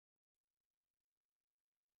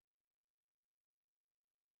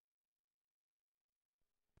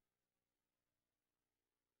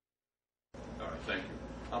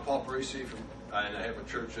I'm Paul Parisi, and I have a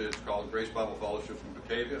church that's called Grace Bible Fellowship from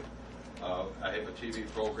Batavia. I have a TV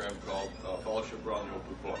program called Fellowship Around the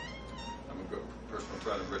Open Book. I'm a good personal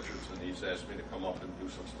friend of Richard's, and he's asked me to come up and do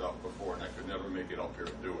some stuff before, and I could never make it up here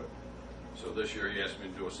to do it. So this year he asked me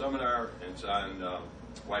to do a seminar, and it's on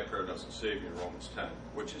why prayer doesn't save you in Romans 10,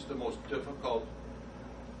 which is the most difficult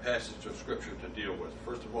passage of Scripture to deal with.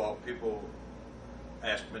 First of all, people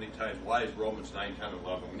ask many times, why is Romans 9, 10,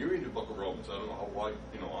 11? When you read the book of Romans, I don't know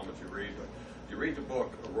how much you read, but you read the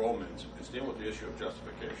book of Romans, it's dealing with the issue of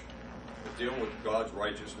justification. It's dealing with God's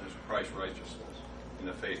righteousness, Christ's righteousness, and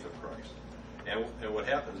the faith of Christ. And what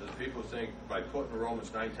happens is people think by putting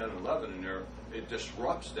Romans 9, 10, and 11 in there, it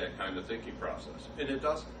disrupts that kind of thinking process. And it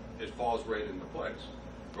doesn't. It falls right into place.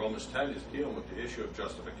 Romans 10 is dealing with the issue of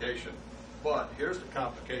justification. But here's the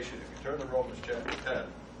complication. If you turn to Romans chapter 10,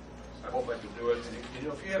 I hope I can do it. And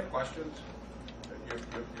if you have questions,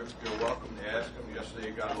 you're welcome to ask them. Yesterday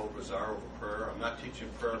it got a little bizarre over prayer. I'm not teaching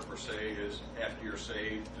prayer per se is after you're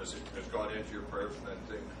saved, does God answer your prayer for that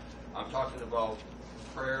thing? I'm talking about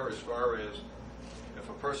prayer as far as if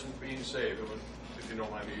a person's being saved, if you don't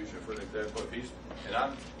mind me using it for an example, and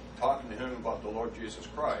I'm talking to him about the Lord Jesus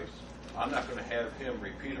Christ, I'm not going to have him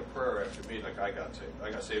repeat a prayer after me like I got saved. I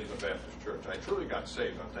got saved in the Baptist church. I truly got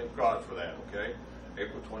saved. I thank God for that, okay?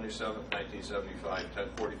 April 27th, 1975,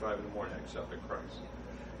 10:45 in the morning, I accepted Christ.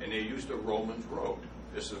 And they used the Romans road.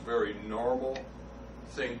 This is a very normal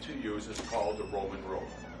thing to use. It's called the Roman road,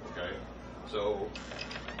 okay? So,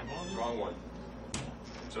 wrong one.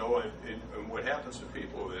 So, and what happens to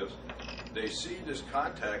people is they see this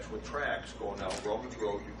context with tracks going down Romans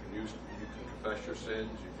road. You can confess your sins.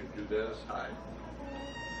 You can do this. Hi.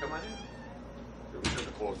 Come on in. We should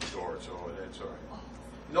have closed the door, so that's all right.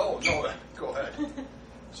 No, go ahead.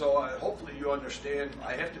 So hopefully you understand.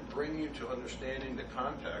 I have to bring you to understanding the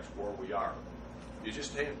context where we are. You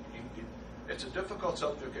just have, it's a difficult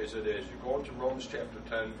subject as it is. You go into Romans chapter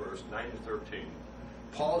 10, verse 9 to 13.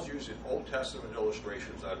 Paul's using Old Testament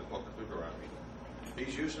illustrations out of the book of Deuteronomy.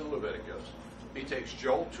 He's using Leviticus. He takes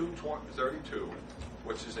Joel 2:32,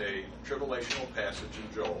 which is a tribulational passage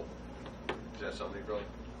in Joel. Is that something, Billy?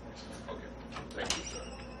 Okay. Thank you, sir.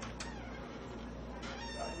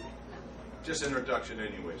 Just introduction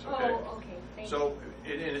anyways, okay? Oh, okay. Thank so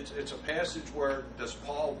it's a passage where does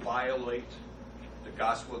Paul violate the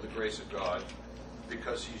gospel of the grace of God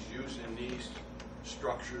because he's using these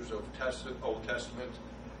structures of Old Testament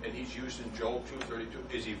and he's using Joel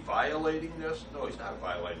 2:32. Is he violating this? No, he's not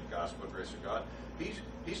violating the gospel of the grace of God.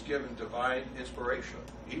 He's given divine inspiration.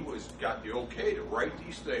 He got the okay to write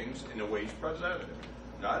these things in the way he's presented it.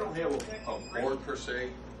 Now, I don't have a board per se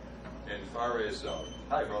as far as...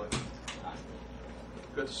 hi, brother.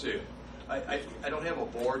 Good to see you. I don't have a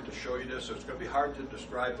board to show you this, so it's going to be hard to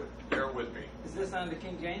describe, but bear with me. Is this on the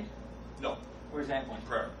King James? No. Where's that one?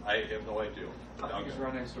 Prayer. I have no idea. It's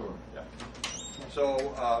right next door. Yeah.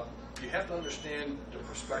 So you have to understand the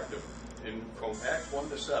perspective. From Acts 1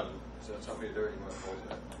 to 7, is that somebody there you want to hold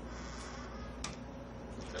that?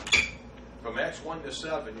 Okay. From Acts 1 to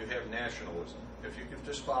 7, you have nationalism. If you could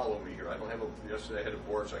just follow me here. I don't have yesterday I had a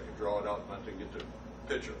board so I could draw it out and I didn't get the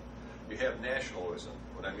picture. You have nationalism.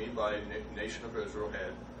 What I mean by nation of Israel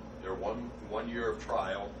had their one year of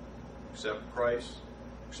trial, accept Christ,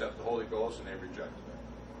 accept the Holy Ghost, and they rejected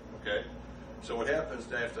it. Okay? So what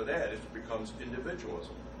happens after that is it becomes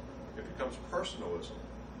individualism. It becomes personalism.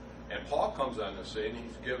 And Paul comes on the scene,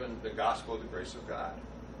 he's given the gospel of the grace of God.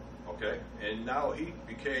 Okay? And now he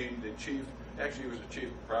became the chief, actually he was the chief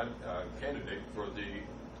candidate for the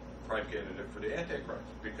prime candidate for the Antichrist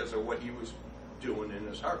because of what he was doing in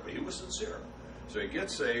his heart, but he was sincere. So he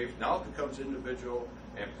gets saved, now it becomes individual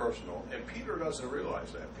and personal, and Peter doesn't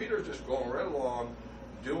realize that. Peter's just going right along,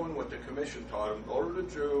 doing what the commission taught him, go to the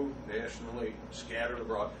Jew, nationally, scattered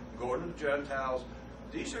abroad, go to the Gentiles.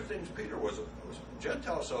 These are things Peter was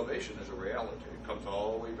Gentile salvation is a reality. It comes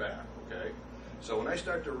all the way back, okay? So when I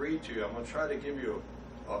start to read to you, I'm going to try to give you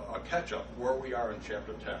a catch-up where we are in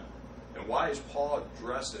chapter 10. And why is Paul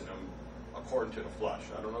addressing them according to the flesh?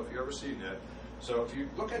 I don't know if you've ever seen that. So if you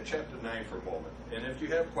look at chapter 9 for a moment, and if you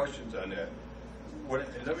have questions on that,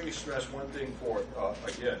 let me stress one thing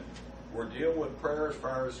again. We're dealing with prayer as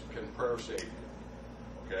far as can prayer save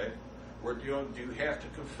you? Okay? Do you have to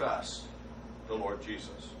confess the Lord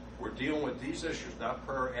Jesus? We're dealing with these issues, not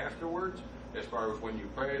prayer afterwards, as far as when you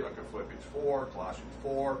pray, like in Philippians 4, Colossians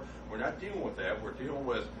 4. We're not dealing with that. We're dealing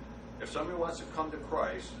with if somebody wants to come to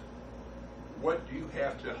Christ, what do you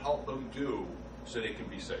have to help them do so they can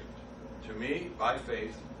be saved? To me, by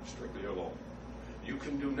faith, strictly alone. You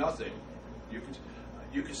can do nothing.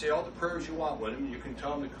 You can say all the prayers you want with them. You can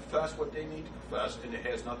tell them to confess what they need to confess, and it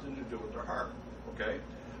has nothing to do with their heart. Okay?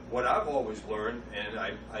 What I've always learned, and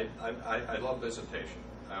I love visitation.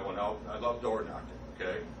 I love door knocking.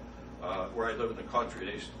 Okay? Where I live in the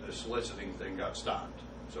country, the soliciting thing got stopped,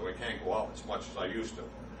 so I can't go out as much as I used to.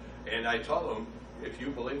 And I tell them, if you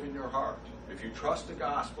believe in your heart, if you trust the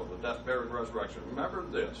gospel, the death, burial, and resurrection, remember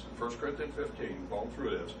this, in 1 Corinthians 15, going through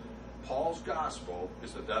this, Paul's gospel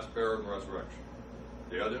is the death, burial, and resurrection.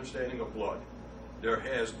 The understanding of blood. There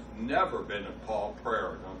has never been in Paul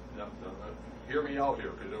prayer. No, hear me out here,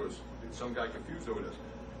 because there was some guy confused over this.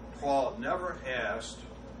 Paul never asked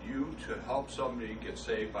you to help somebody get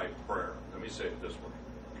saved by prayer. Let me say it this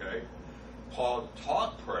way, okay? Paul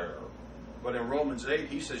taught prayer, but in Romans 8,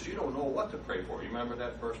 he says you don't know what to pray for. You remember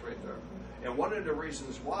that verse right there? And one of the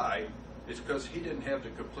reasons why is because he didn't have the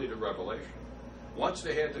completed revelation. Once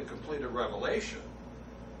they had the completed revelation,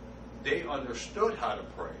 they understood how to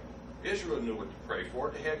pray. Israel knew what to pray for.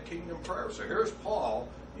 They had kingdom prayer. So here's Paul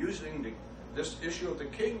using this issue of the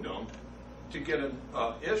kingdom to get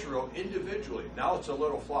Israel individually. Now it's a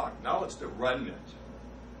little flock. Now it's the remnant.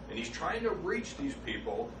 And he's trying to reach these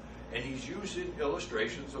people, and he's using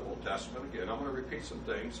illustrations of Old Testament. Again, I'm going to repeat some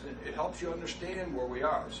things. It helps you understand where we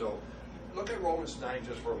are. So look at Romans 9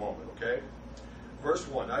 just for a moment, okay? Verse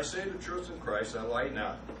 1, I say the truth in Christ, I lie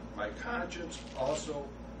not. My conscience also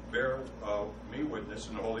bear me witness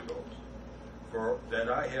in the Holy Ghost, for that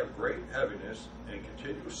I have great heaviness and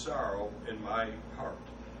continuous sorrow in my heart.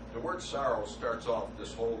 The word sorrow starts off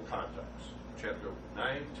this whole context. Chapter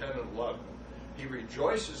 9, 10, and 11. He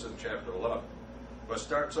rejoices in chapter 11, but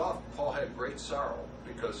starts off, Paul had great sorrow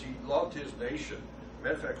because he loved his nation.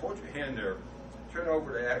 Matter of fact, hold your hand there. Turn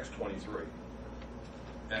over to Acts 23.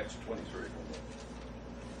 Acts 23.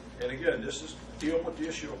 And again, this is dealing with the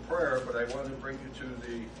issue of prayer, but I want to bring you to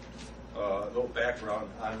the little background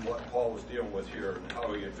on what Paul was dealing with here and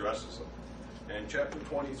how he addresses them. In chapter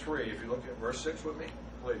 23, if you look at verse 6 with me,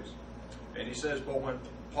 please. And he says, but when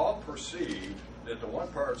Paul perceived that the one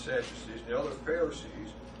part Sadducees and the other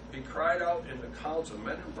Pharisees, he cried out in the council,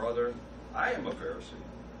 men and brethren, I am a Pharisee,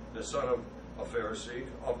 the son of a Pharisee,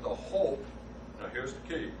 of the hope, now here's the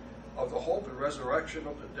key, of the hope and resurrection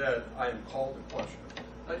of the dead, I am called to question.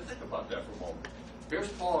 Now think about that for a moment. Here's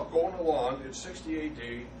Paul going along in 60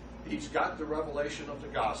 AD. He's got the revelation of the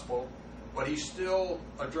gospel, but he's still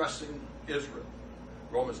addressing Israel.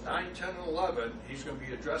 Romans 9, 10, and 11, he's going to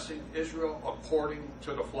be addressing Israel according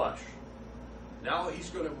to the flesh. Now he's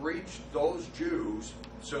going to reach those Jews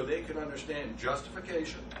so they can understand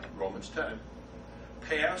justification, Romans 10,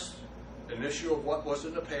 past, an issue of what was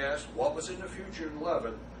in the past, what was in the future in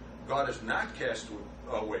 11. God has not cast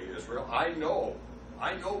away Israel. I know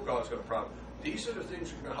God's going to promise. These are the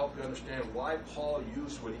things that are going to help you understand why Paul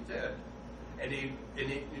used what he did. And he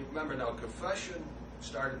remember now, confession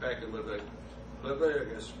started back in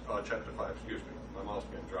Leviticus chapter 5, excuse me. My mouth's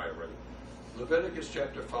getting dry already. Leviticus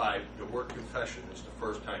chapter 5, the word confession is the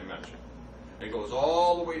first time mentioned. It goes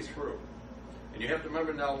all the way through. And you have to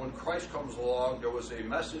remember now, when Christ comes along, there was a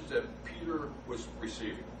message that Peter was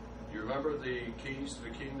receiving. You remember the keys to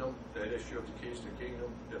the kingdom, that issue of the keys to the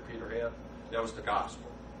kingdom that Peter had? That was the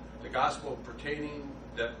gospel. The gospel pertaining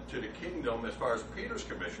to the kingdom, as far as Peter's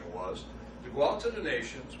commission was, to go out to the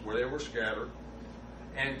nations where they were scattered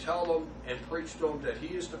and tell them and preach to them that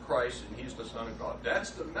he is the Christ and he's the Son of God.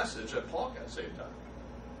 That's the message that Paul got saved on.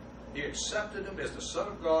 He accepted him as the Son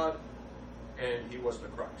of God, and he was the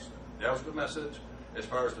Christ. That was the message as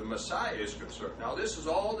far as the Messiah is concerned. Now, this is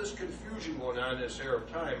all this confusion going on in this era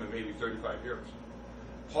of time in maybe 35 years.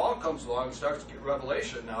 Paul comes along and starts to get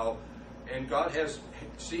revelation now, and God has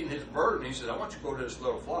seen his burden. He says, I want you to go to this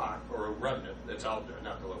little flock, or a remnant that's out there,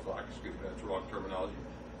 not the little flock, excuse me, that's the wrong terminology,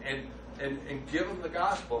 and give them the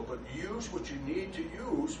gospel, but use what you need to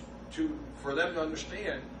use for them to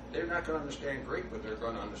understand. They're not going to understand Greek, but they're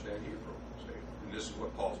going to understand Hebrew. See? And this is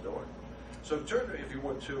what Paul's doing. So turn, if you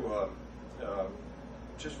would, to,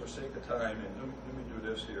 just for sake of time, and let me do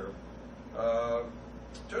this here.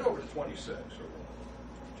 Turn over to 26, or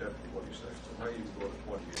chapter 26. Now you can go to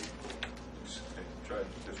 28.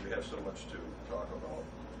 Because we have so much to talk about.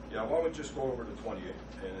 Yeah, why don't we just go over to 28,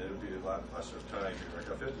 and it'll be a lot less of time here. I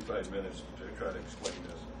got 55 minutes to try to explain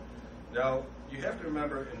this. Now, you have to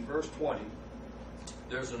remember in verse 20,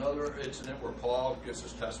 there's another incident where Paul gives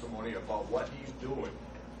his testimony about what he's doing.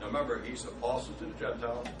 Now remember, he's the apostle to the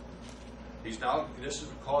Gentiles. This has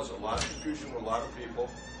caused a lot of confusion with a lot of people.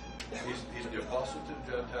 He's the apostle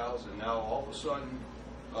to the Gentiles, and now all of a sudden,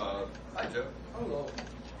 hi Jeff. Hello.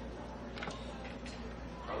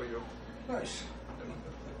 How are you? Nice.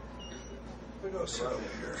 We go sit over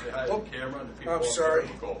here. Say hi to the camera and the people. I'm sorry.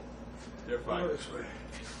 They're fine. Go this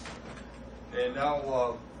way. And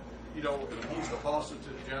now, you know, he's the apostle to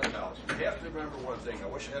the Gentiles. You have to remember one thing. I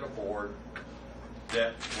wish I had a board.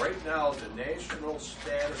 That right now, the national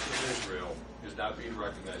status of Israel is not being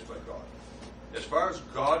recognized by God. As far as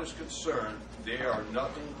God is concerned, they are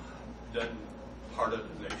nothing than part of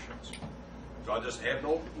the nations. God doesn't have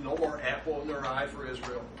no more apple in their eye for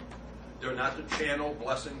Israel. They're not the channel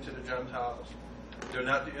blessing to the Gentiles. They're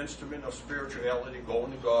not the instrument of spirituality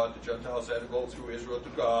going to God. The Gentiles had to go through Israel to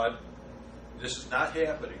God. This is not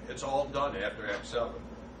happening. It's all done after Acts 7.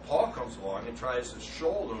 Paul comes along and tries to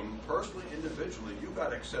show them personally, individually, you've got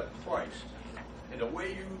to accept Christ. And the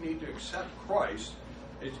way you need to accept Christ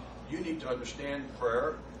is you need to understand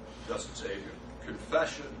prayer doesn't save you.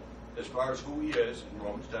 Confession, as far as who he is, in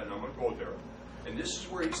Romans 10, I'm going to go there. And this is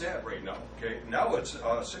where he's at right now. Okay, now it's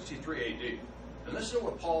 63 AD. And listen to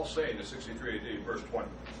what Paul's saying in 63 AD, verse 20.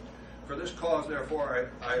 For this cause, therefore,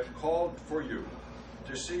 I have called for you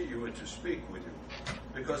to see you and to speak with you.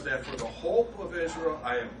 Because that for the hope of Israel,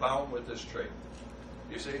 I am bound with this trait.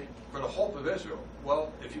 You see, for the hope of Israel.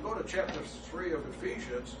 Well, if you go to chapter 3 of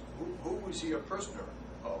Ephesians, who is he a prisoner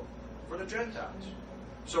of? For the Gentiles.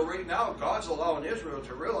 So right now, God's allowing Israel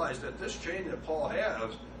to realize that this chain that Paul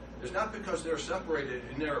has is not because they're separated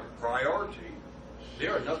in their priority. They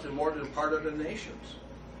are nothing more than part of the nations.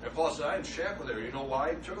 And Paul said, I am shackled there. You know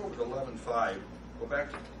why? Turn over to 11:5. Go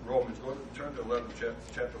back to Romans. Turn to 11,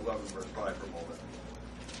 chapter 11, verse 5 for a moment.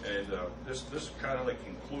 And this kind of like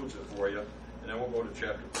concludes it for you. And then we'll go to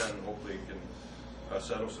chapter 10 and hopefully you can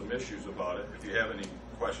settle some issues about it if you have any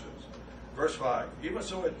questions. Verse 5. Even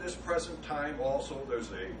so at this present time also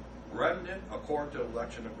there's a remnant according to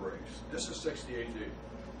election of grace. This is 60 AD.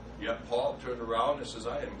 Yet Paul turned around and says,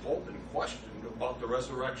 I am open questioned about the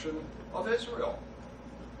resurrection of Israel.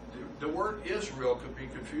 The word Israel could be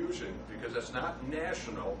confusing because it's not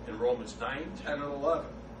national in Romans 9, 10, and 11.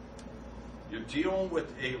 You're dealing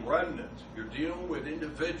with a remnant. You're dealing with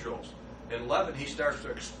individuals. In 11, he starts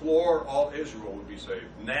to explore all Israel would be saved.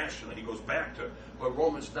 Nationally, he goes back to it. But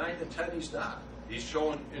Romans 9 and 10, he's not. He's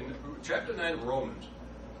showing, in chapter 9 of Romans,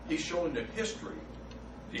 he's showing the history,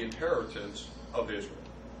 the inheritance of Israel.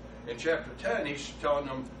 In chapter 10, he's telling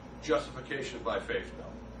them justification by faith now.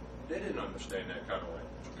 They didn't understand that kind of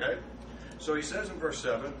language, okay? So he says in verse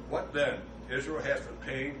 7, what then? Israel hath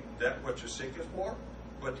obtained that which it seeketh for,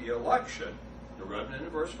 but the election, the remnant in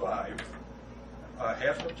verse 5,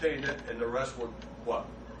 hath obtained it, and the rest were what?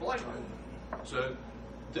 Blinded. So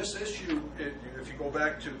this issue, if you go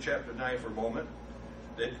back to chapter 9 for a moment,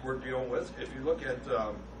 that we're dealing with, if you look at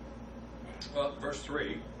verse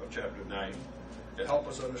 3 of chapter 9, to help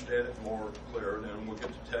us understand it more clear, and then we'll get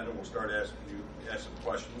to 10 and we'll start asking some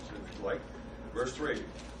questions if you like. Verse 3,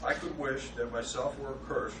 I could wish that myself were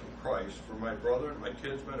accursed from Christ for my brother and my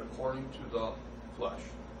kinsmen according to the flesh.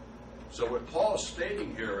 So what Paul is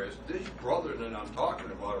stating here is these brethren that I'm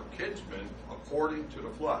talking about are kinsmen according to the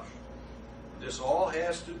flesh. This all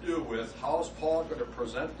has to do with how is Paul going to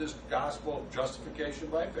present this gospel of justification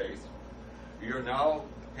by faith. You now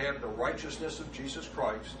have the righteousness of Jesus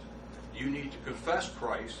Christ. You need to confess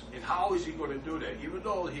Christ. And how is he going to do that? Even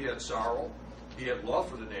though he had sorrow, he had love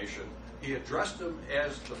for the nation, he addressed them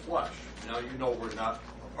as the flesh. Now you know we're not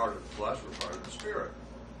a part of the flesh, we're part of the Spirit.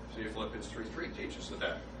 See, Philippians 3:3 teaches us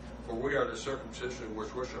that. For we are the circumcision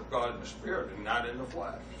which worship God in the Spirit and not in the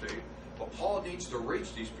flesh. See? But Paul needs to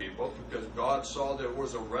reach these people because God saw there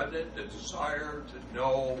was a remnant that desired to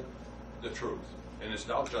know the truth. And it's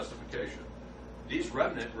now justification. These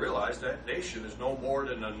remnant realize that nation is no more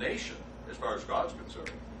than a nation as far as God's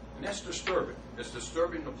concerned. And that's disturbing. It's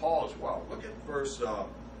disturbing to Paul as well. Look at verse 5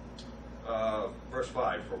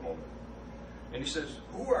 for a moment. And he says,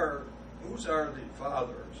 whose are the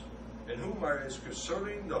fathers, and whom is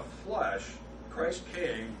concerning the flesh, Christ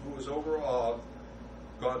came, who is over all,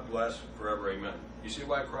 God bless forever, amen. You see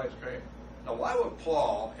why Christ came? Now why would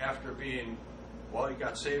Paul, after being, well, he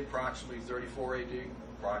got saved approximately 34 AD,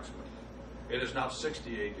 approximately. It is now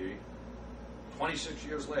 60 AD, 26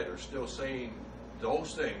 years later, still saying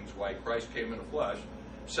those things, why Christ came in the flesh.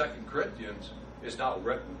 2 Corinthians is now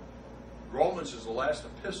written. Romans is the last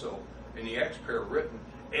epistle in the Acts period written,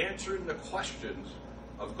 answering the questions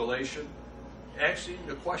of Galatians, answering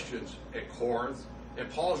the questions at Corinth, and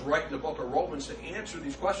Paul's writing the book of Romans to answer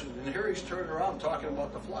these questions. And here he's turning around talking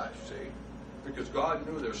about the flesh, see? Because God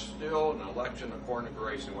knew there's still an election according to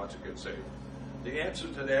grace and wants to get saved. The answer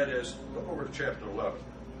to that is, look over to chapter 11.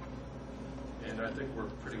 And I think we're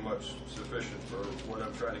pretty much sufficient for what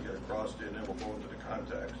I'm trying to get across to, and then we'll go into the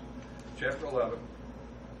context. Chapter 11.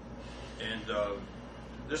 And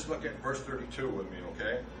just look at verse 32 with me,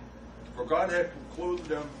 okay? For God had concluded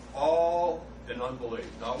them all in unbelief.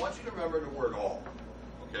 Now, I want you to remember the word all,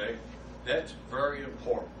 okay? That's very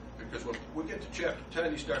important, because when we get to chapter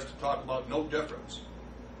 10, he starts to talk about no difference.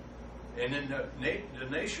 And in the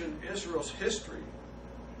nation Israel's history,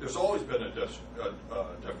 there's always been a difference.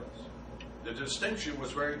 The distinction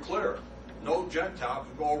was very clear. No Gentile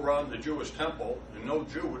could go around the Jewish temple, and no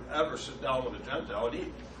Jew would ever sit down with a Gentile and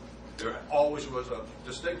eat. There always was a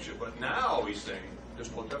distinction. But now he's saying there's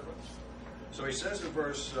no difference. So he says in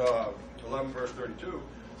verse 11, verse 32,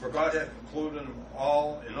 for God had concluded them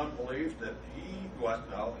all in unbelief that he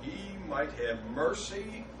might have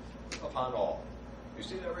mercy upon all. You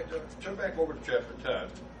see that right there? Turn back over to chapter 10.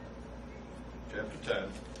 Chapter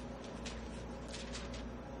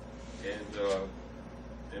 10.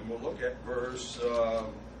 And we'll look at verse.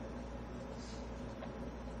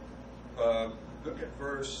 Look at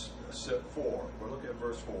verse 4. We'll look at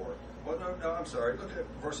verse 4. Well, no, I'm sorry. Look at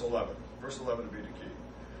verse 11. Verse 11 to be the key.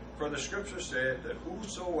 For the scripture said that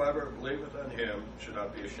whosoever believeth on him should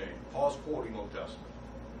not be ashamed. Paul's quoting Old Testament.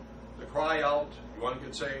 The cry out, you want to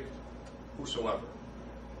get saved? Whosoever.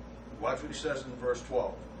 Watch what he says in verse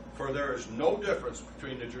 12. For there is no difference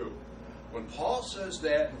between the Jew. When Paul says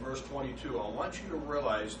that in verse 22, I want you to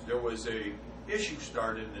realize there was a issue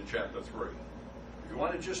started in chapter 3. If you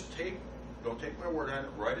want to just don't take my word on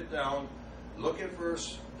it, write it down, look at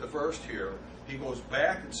the verse here. He goes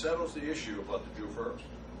back and settles the issue about the Jew first.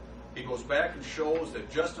 He goes back and shows that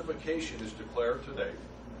justification is declared today.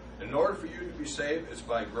 In order for you to be saved, it's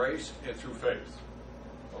by grace and through faith.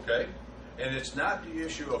 Okay? And it's not the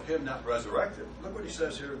issue of him not resurrected. Look what he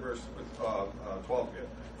says here in verse 12 again.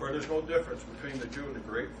 For there's no difference between the Jew and the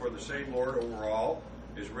Greek, for the same Lord over all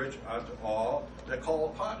is rich unto all that call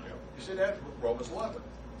upon him. You see that? Romans 11.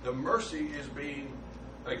 The mercy is being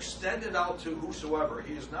extended out to whosoever.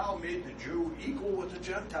 He has now made the Jew equal with the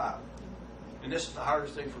Gentile. And this is the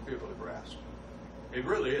hardest thing for people to grasp. It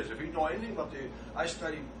really is. If you know anything about I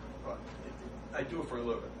study, I do it for a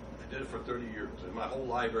living. I did it for 30 years. And my whole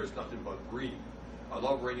library is nothing but reading. I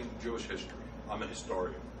love reading Jewish history. I'm a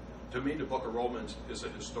historian. To me, the book of Romans is a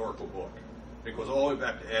historical book. It goes all the way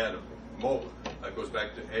back to Adam, Moses. It goes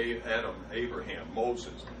back to Adam, Abraham,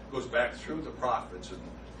 Moses. It goes back through the prophets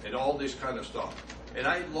and all this kind of stuff. And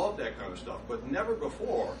I love that kind of stuff. But never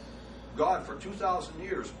before, God, for 2,000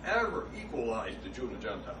 years, ever equalized the Jew and the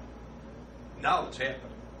Gentile. Now it's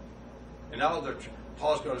happening. And now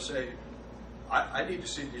Paul's going to say, I need to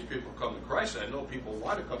see these people come to Christ. I know people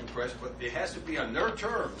want to come to Christ, but it has to be on their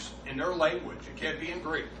terms, in their language. It can't be in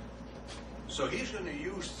Greek. So he's going to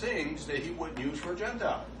use things that he wouldn't use for a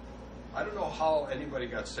Gentile. I don't know how anybody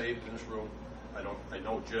got saved in this room. I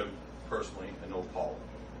know Jim personally. I know Paul.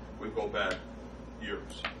 We go back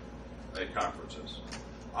years at conferences.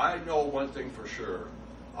 I know one thing for sure.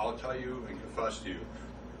 I'll tell you and confess to you.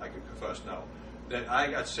 I can confess now that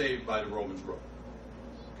I got saved by the Romans road.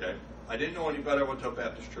 Okay? I didn't know any better. I went to a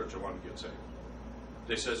Baptist church. I wanted to get saved.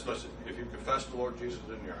 They says, listen, if you confess the Lord Jesus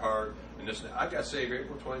in your heart, and this, I got saved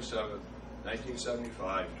April 27th,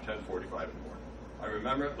 1975, 10:45 in the morning. I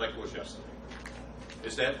remember it like it was yesterday.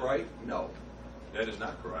 Is that right? No. That is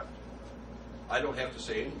not correct. I don't have to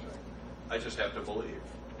say anything. I just have to believe.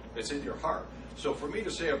 It's in your heart. So for me to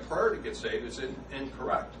say a prayer to get saved is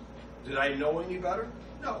incorrect. Did I know any better?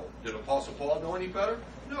 No. Did Apostle Paul know any better?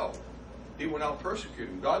 No. He went out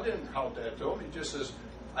persecuting. God didn't count that to him. He just says,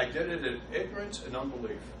 I did it in ignorance and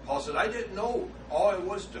unbelief. Paul said, I didn't know. All I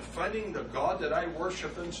was defending the God that I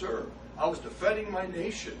worship and serve. I was defending my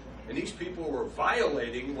nation. And these people were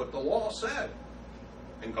violating what the law said.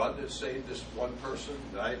 And God did save this one person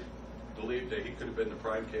that I believed that he could have been the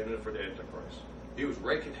prime candidate for the Antichrist. He was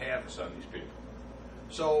raking havoc on these people.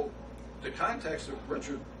 So the context that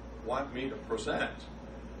Richard wanted me to present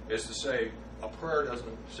is to say a prayer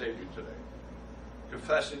doesn't save you today.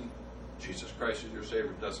 Confessing Jesus Christ as your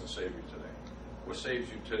Savior doesn't save you today. What saves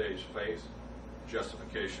you today is faith,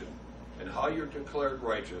 justification, and how you're declared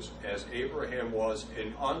righteous as Abraham was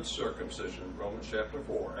in uncircumcision, Romans chapter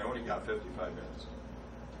 4. I only got 55 minutes.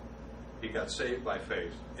 He got saved by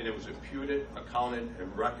faith, and it was imputed, accounted,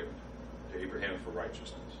 and reckoned to Abraham for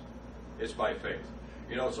righteousness. It's by faith.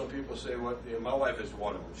 You know, some people say, my wife is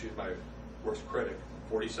one of them. She's my worst critic.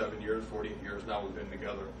 47 years, 48 years now we've been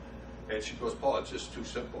together. And she goes, Paul, it's just too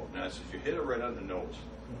simple. And I said, you hit it right on the nose.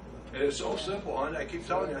 And it's so simple. And I keep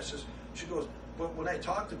telling her, she goes, but when I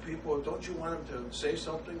talk to people, don't you want them to say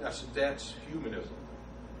something? I said, that's humanism.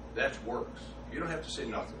 That's works. You don't have to say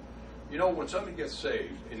nothing. You know, when somebody gets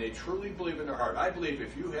saved and they truly believe in their heart, I believe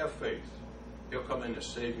if you have faith, he'll come in to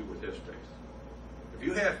save you with his faith. If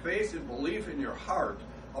you have faith and belief in your heart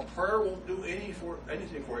A prayer won't do anything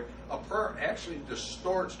for you. A prayer actually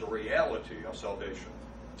distorts the reality of salvation.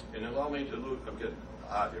 And allow me to look, I'm getting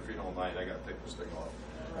hot, if you don't mind, I got to take this thing off.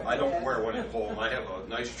 I don't wear one at home. I have a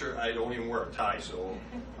nice shirt. I don't even wear a tie, so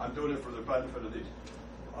I'm doing it for the benefit of these.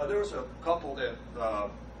 There was a couple that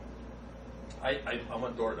I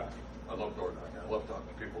went door knocking. I love door knocking. I love talking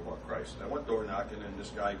to people about Christ. And I went door knocking, and this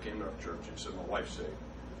guy came to our church and said, "My wife's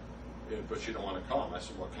saved, but she don't want to come." I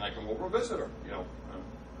said, "Well, can I come over and visit her?" You know,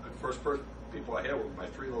 the first people I had were my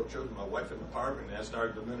 3 little children, my wife, and the apartment, and I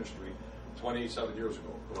started the ministry 27 years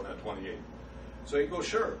ago, going on 28. So he goes,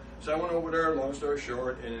 "Sure." So I went over there, long story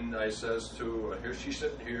short, and I says to here, she's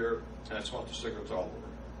sitting here, and I smelled the cigarettes all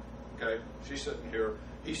over. Okay? She's sitting here,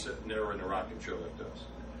 he's sitting there in a rocking chair like this.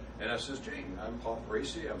 And I says, "Gene, I'm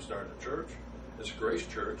Parisi, I'm starting a church. It's a Grace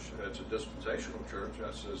church, it's a dispensational church."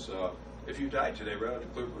 I says, "If you died today, right out of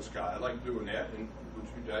the clear blue sky, I like doing that, and would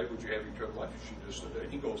you die, would you have eternal life?" She just said that.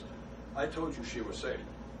 He goes, "I told you she was saved."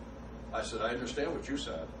 I said, "I understand what you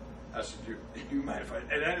said." I said, you mind if I,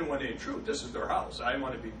 and I didn't want any truth. This is their house. I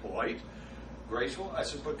want to be polite, graceful. I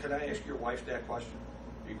said, "But can I ask your wife that question?"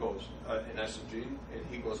 He goes, and I said, "Gene," and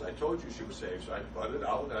he goes, "I told you she was saved." So I butted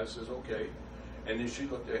out, and I says, "Okay." And then she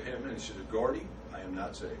looked at him and she said, "Gordy, I am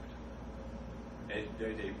not saved." And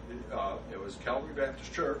it was Calvary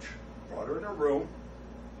Baptist Church, brought her in a room,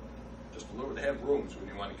 just a little, they have rooms when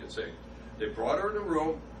you want to get saved. They brought her in a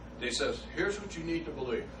room. They says, "Here's what you need to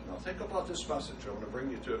believe." Now think about this message. I'm going to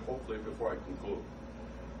bring you to it hopefully before I conclude.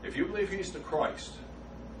 If you believe he's the Christ,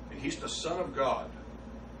 and he's the Son of God,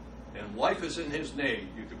 and life is in his name,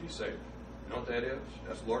 you can be saved. You know what that is?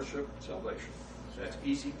 That's lordship, salvation. That's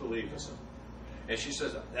easy believing. And she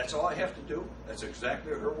says, "That's all I have to do?" That's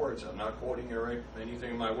exactly her words. I'm not quoting her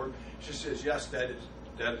anything in my word. She says, "Yes,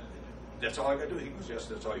 that's all I got to do." He goes, "Yes,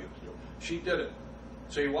 that's all you have to do." She did it.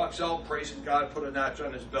 So he walks out, praising God, put a notch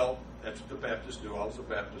on his belt. That's what the Baptists do. I was a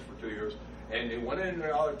Baptist for 2 years. And they went in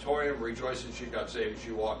the auditorium rejoicing she got saved.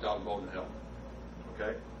 She walked out going to hell.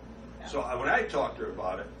 Okay? So when I talked to her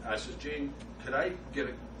about it, I said, "Gene, could I get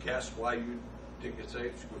a guess why you didn't get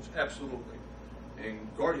saved?" She goes, "Absolutely." And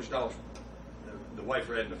Gordy's now the wife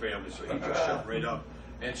ran the family, so he just shut right up.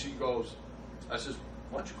 And she goes, I says,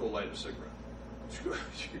 "Why don't you go light a cigarette?" She goes,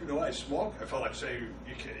 "You know, I smoke." I felt like saying,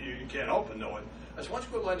 you can't help but know it. I said, "Why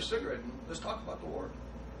don't you go light a cigarette and let's talk about the Lord?"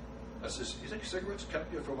 I says, "You think cigarettes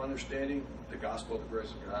kept you from understanding the gospel of the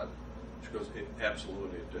grace of God?" She goes,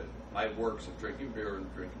 Absolutely it did. My works of drinking beer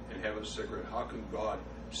and having a cigarette, how can God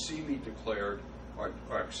see me declared or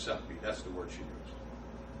accept me? That's the word she used.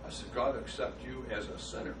 I said, "God accept you as a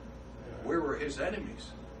sinner. We were his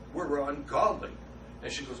enemies. We were ungodly."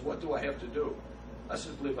 And she goes, "What do I have to do?" I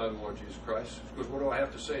said, "Believe on the Lord Jesus Christ." She goes, "What do I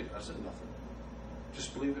have to say?" I said, "Nothing.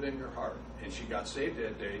 Just believe it in your heart." And she got saved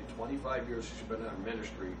that day. 25 years she's been in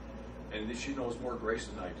ministry, and she knows more grace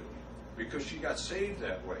than I do because she got saved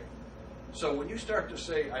that way. So when you start to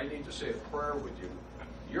say, "I need to say a prayer with you,"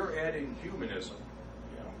 you're adding humanism,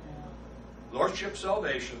 lordship,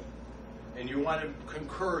 salvation, and you want to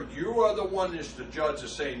concur. You are the one that's the judge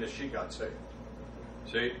is saying that she got saved.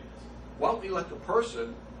 See? Why don't we let the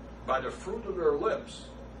person, by the fruit of their lips,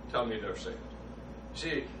 tell me they're saved?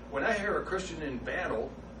 See, when I hear a Christian in battle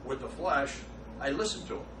with the flesh, I listen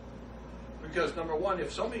to him. Because, number one,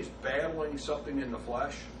 if somebody's battling something in the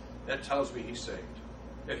flesh, that tells me he's saved.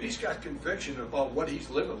 If he's got conviction about what he's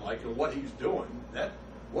living like and what he's doing,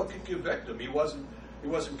 what can convict him? He wasn't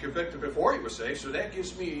convicted before he was saved, so that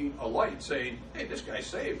gives me a light saying, "Hey, this guy's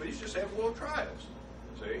saved, but he's just having little trials."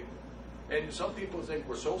 See? And some people think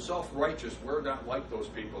we're so self-righteous, we're not like those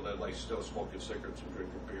people that like still smoking cigarettes and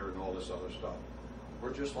drinking beer and all this other stuff.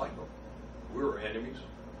 We're just like them. We're enemies.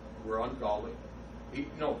 We're ungodly. He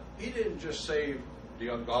didn't just save the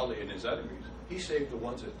ungodly and his enemies. He saved the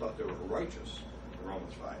ones that thought they were righteous in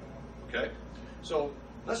Romans 5. Okay? So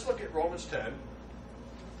let's look at Romans 10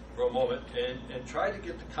 for a moment and try to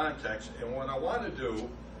get the context. And what I want to do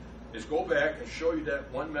is go back and show you that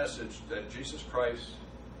one message that Jesus Christ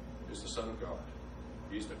is the Son of God.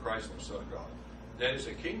 He's the Christ and the Son of God. That is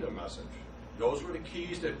a kingdom message. Those were the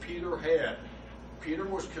keys that Peter had. Peter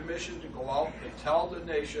was commissioned to go out and tell the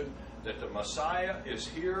nation that the Messiah is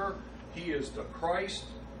here. He is the Christ.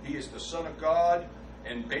 He is the Son of God.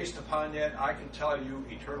 And based upon that, I can tell you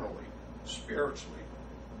eternally, spiritually,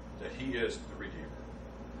 that he is the Redeemer.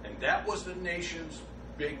 And that was the nation's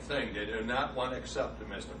big thing. They did not want to accept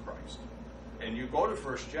him as the Christ. And you go to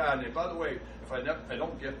 1 John, and by the way, if I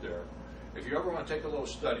don't get there, if you ever want to take a little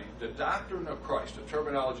study, the doctrine of Christ, the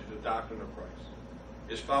terminology, the doctrine of Christ,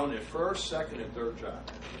 is found in 1st, 2nd, and 3rd John.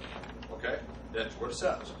 Okay? That's what it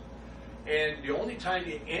says. And the only time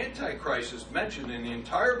the Antichrist is mentioned in the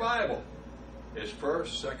entire Bible is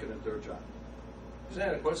 1st, 2nd, and 3rd John. Isn't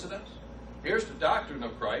that a coincidence? Here's the doctrine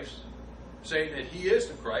of Christ, saying that he is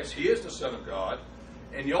the Christ, he is the Son of God,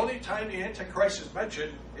 and the only time the Antichrist is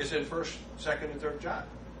mentioned is in 1st, 2nd, and 3rd John.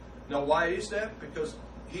 Now, why is that? Because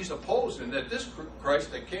he's opposing that this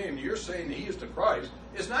Christ that came, you're saying that he is the Christ,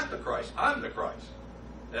 is not the Christ. I'm the Christ.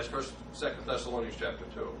 That's 1st, 2nd Thessalonians chapter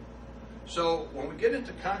 2. So when we get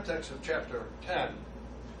into context of chapter 10,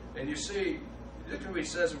 and you see, look at what he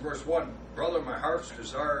says in verse 1, "Brother, my heart's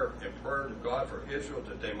desire and prayer to God for Israel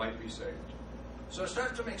that they might be saved." So it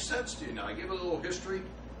starts to make sense to you now. I give a little history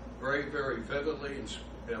very, very vividly,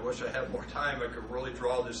 and I wish I had more time. I could really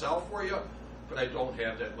draw this out for you, but I don't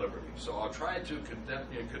have that liberty. So I'll try to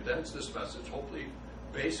condense this message, hopefully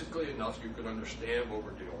basically enough you can understand what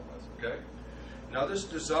we're dealing with, okay? Now this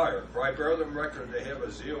desire, for I bear them record they have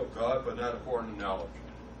a zeal of God, but not according to knowledge.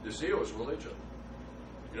 The zeal is religion.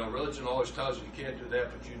 You know, religion always tells you you can't do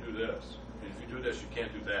that, but you do this. And if you do this, you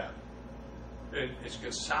can't do that. And it's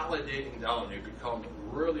consolidating down. They become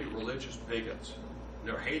really religious bigots. And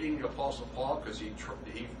they're hating the Apostle Paul because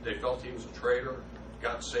they felt he was a traitor,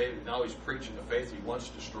 got saved, and now he's preaching the faith he once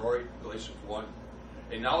destroyed, Galatians 1.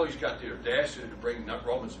 And now he's got the audacity to bring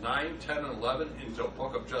Romans 9, 10, and 11 into a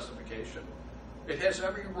book of justification. It has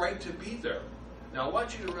every right to be there. Now, I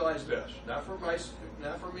want you to realize this, not for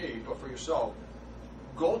me, but for yourself.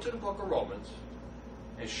 Go to the book of Romans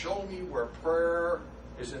and show me where prayer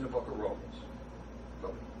is in the book of Romans.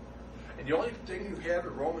 Go. And the only thing you have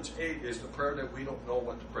in Romans 8 is the prayer that we don't know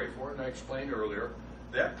what to pray for. And I explained earlier,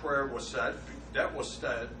 that prayer was said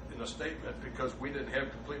in a statement because we didn't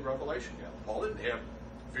have complete revelation yet. Paul didn't have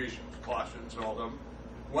Ephesians, Colossians, and all them.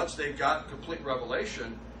 Once they got complete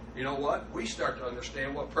revelation, you know what? We start to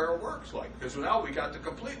understand what prayer works like. Because now we got the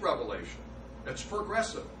complete revelation. It's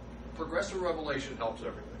progressive. Progressive revelation helps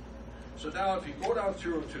everything. So now if you go down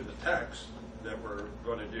through to the text that we're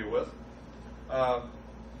going to deal with,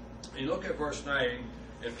 you look at verse 9,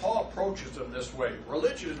 and Paul approaches them this way.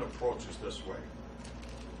 Religion approaches this way.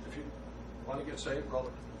 If you want to get saved,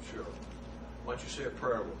 brother, sure. Why don't you say a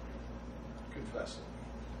prayer with me? Confess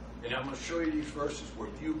it. And I'm going to show you these verses where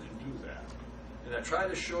you can do that. And I try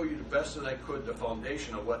to show you the best that I could the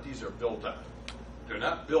foundation of what these are built on. They're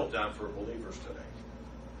not built on for believers today.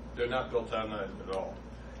 They're not built on that at all.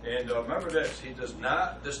 And remember this,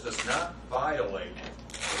 this does not violate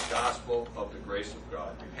the gospel of the grace of God.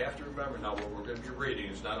 You have to remember now what we're going to be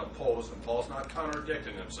reading is not opposed, and Paul's not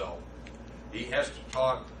contradicting himself. He has to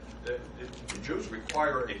talk, the Jews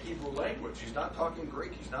require a Hebrew language. He's not talking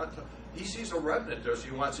Greek. He sees a remnant there, so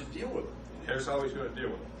he wants to deal with it. Here's how he's going to deal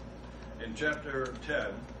with it. In chapter 10,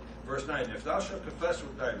 verse 9, if thou shalt confess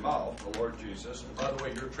with thy mouth the Lord Jesus, and by the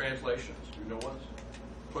way, your translations, you know what?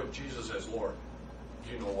 Put Jesus as Lord.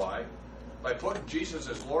 Do you know why? By putting Jesus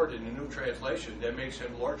as Lord in the new translation, that makes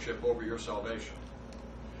him lordship over your salvation.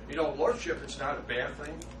 You know, lordship is not a bad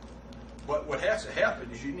thing, but what has to happen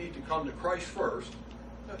is you need to come to Christ first.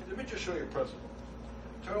 Let me just show you a principle.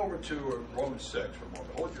 Turn over to Romans 6 for a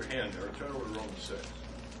moment. Hold your hand there. Turn over to Romans 6.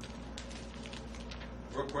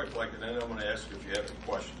 Real quick, and then I'm going to ask you if you have any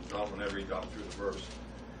questions. I'm going to read down through the verse.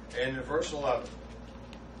 And in verse 11,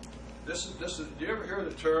 this is. Do you ever hear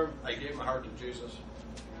the term, I gave my heart to Jesus?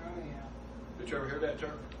 Oh, yeah. Did you ever hear that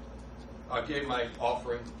term? I gave my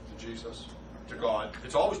offering to Jesus, to God.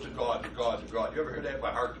 It's always to God, to God, to God. You ever hear that?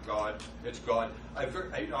 My heart to God. It's God. I'm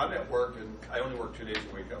at work, and I only work 2 days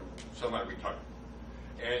a week. I'm semi-retired.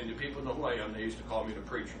 And the people know who I am. They used to call me the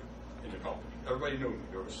preacher in the company. Everybody knew me.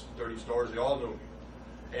 There was 30 stores. They all knew me.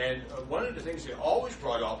 And one of the things they always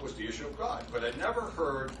brought up was the issue of God. But I never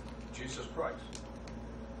heard Jesus Christ.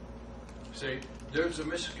 See, there's a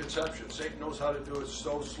misconception. Satan knows how to do it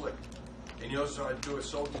so slick. And he knows how to do it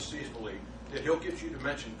so deceitfully that he'll get you to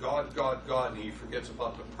mention God, God, God, and he forgets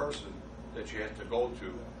about the person that you have to go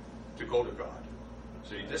to God.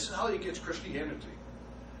 See, this is how he gets Christianity.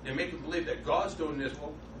 They make him believe that God's doing this.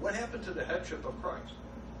 Well, what happened to the headship of Christ?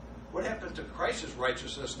 What happened to Christ's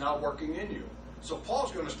righteousness now working in you? So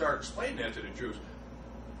Paul's going to start explaining that to the Jews.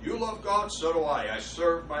 You love God, so do I. I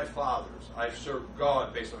serve my fathers. I serve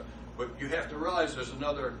God based on. But you have to realize there's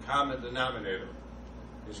another common denominator.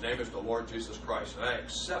 His name is the Lord Jesus Christ. And I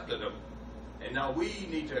accepted him. And now we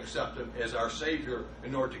need to accept him as our Savior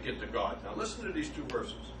in order to get to God. Now listen to these two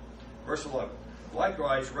verses. Verse 11.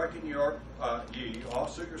 Likewise, reckon ye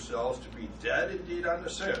also yourselves to be dead indeed unto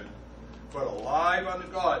sin, but alive unto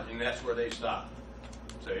God. And that's where they stop.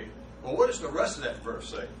 See? Well, what does the rest of that verse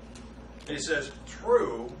say? It says,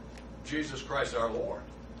 through Jesus Christ our Lord.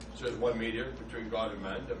 It says one mediator between God and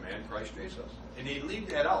men, the man Christ Jesus. And he leave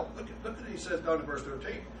that out. Look at what he says down in verse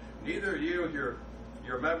 13. Neither yield your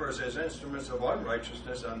members as instruments of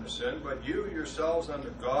unrighteousness unto sin, but you yourselves unto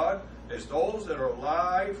God as those that are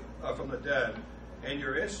alive from the dead, and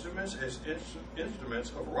your instruments as instruments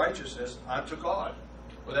of righteousness unto God.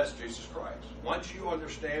 Well, that's Jesus Christ. Once you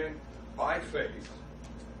understand by faith,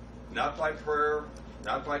 not by prayer,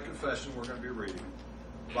 not by confession, we're going to be reading.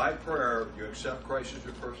 By prayer, you accept Christ as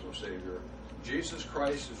your personal Savior. Jesus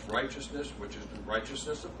Christ's righteousness, which is the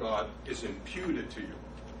righteousness of God, is imputed to you.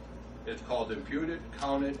 It's called imputed,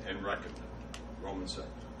 counted, and reckoned. Romans 6.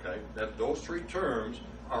 Okay? Those three terms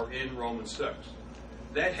are in Romans 6.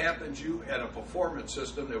 That happens you at a performance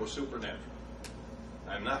system that was supernatural.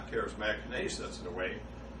 I'm not charismatic in any sense of the way,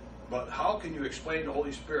 but how can you explain the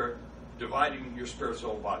Holy Spirit dividing your spirit,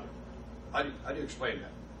 soul, body? How do you explain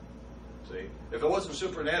that? See? If it wasn't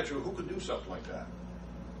supernatural, who could do something like that?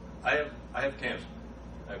 I have cancer.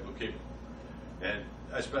 I have leukemia. And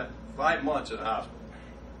I spent 5 months in the hospital.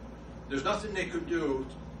 There's nothing they could do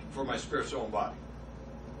for my spirit, soul, and body.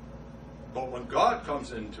 But when God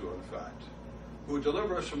comes into effect, who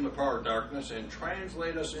deliver us from the power of darkness and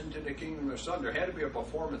translate us into the kingdom of His Son, there had to be a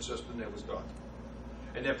performance system that was done.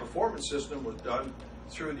 And that performance system was done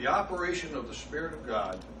through the operation of the Spirit of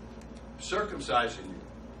God, circumcising you.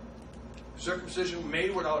 Circumcision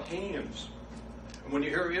made without hands. And when you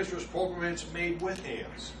hear Israel's program, it's made with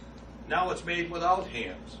hands. Now it's made without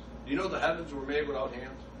hands. Do you know the heavens were made without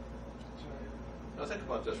hands? Now think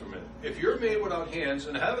about this for a minute. If you're made without hands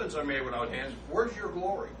and the heavens are made without hands, where's your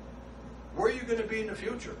glory? Where are you going to be in the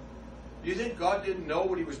future? Do you think God didn't know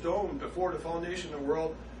what He was doing before the foundation of the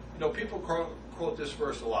world? You know, people quote this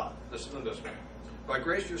verse a lot. Listen to this one. By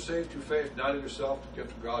grace you're saved through faith, not of yourself, the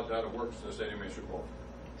gift of God, not of works, lest any man should boast.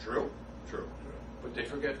 True? True. But they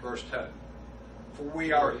forget verse 10. For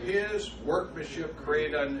we are His workmanship,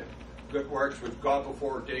 created on good works, which God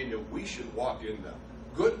before ordained that we should walk in them.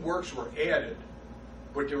 Good works were added,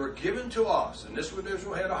 but they were given to us. And this is what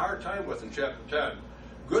Israel had a hard time with in chapter 10.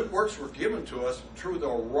 Good works were given to us through the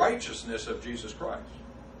righteousness of Jesus Christ.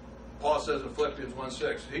 Paul says in Philippians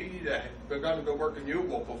 1:6, He that begun a good work in you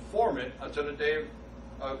will perform it until the day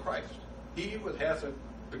of Christ. He that hath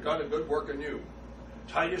begun a good work in you.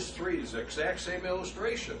 Titus 3 is the exact same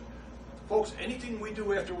illustration. Folks, anything we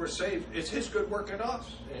do after we're saved, it's His good work in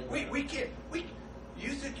us. We can't. You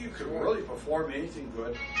think you could really perform anything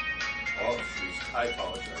good? Oh, jeez, I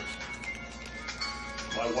apologize.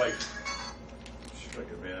 My wife, she's going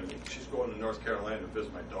to get mad at me. She's going to North Carolina to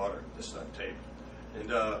visit my daughter. This is on tape. And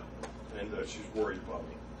she's worried about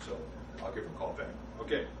me. So I'll give her a call back.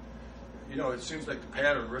 Okay. You know, it seems like the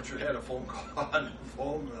pattern. Richard had a phone call on the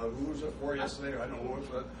phone. Who was it for yesterday? I don't know who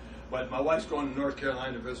it was. But my wife's going to North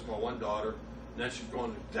Carolina to visit my one daughter. And then she's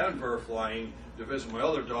going to Denver flying to visit my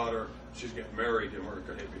other daughter. She's getting married, and we're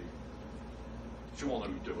going to be. She won't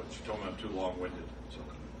let me do it. She told me I'm too long-winded. So,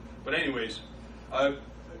 but anyways,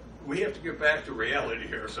 we have to get back to reality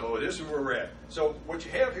here. So this is where we're at. So what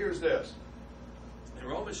you have here is this. In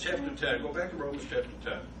Romans chapter 10, go back to Romans chapter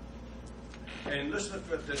 10. And listen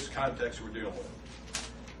to this context we're dealing with.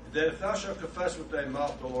 That if thou shalt confess with thy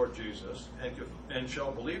mouth the Lord Jesus, and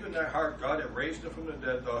shalt believe in thy heart God hath raised him from the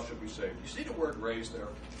dead, thou shalt be saved. You see the word raised there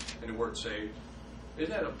and the word saved?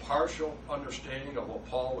 Isn't that a partial understanding of what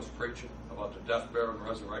Paul was preaching about the death, burial, and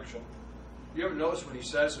resurrection? You ever notice when he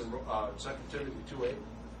says in 2 Timothy 2:8,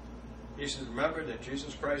 he says, remember that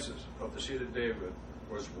Jesus Christ is of the seed of David,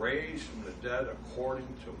 was raised from the dead according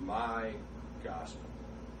to my gospel.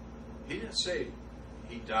 He didn't say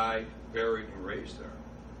he died, buried, and raised there.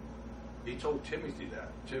 He told Timothy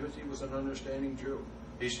that. Timothy was an understanding Jew.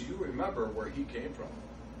 He said, you remember where he came from.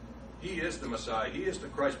 He is the Messiah. He is the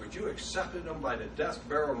Christ. But you accepted him by the death,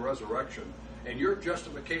 burial, and resurrection. And your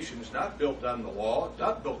justification is not built on the law. It's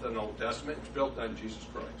not built on the Old Testament. It's built on Jesus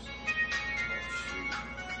Christ.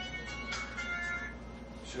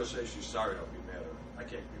 She'll say she's sorry. I'll be mad at her. I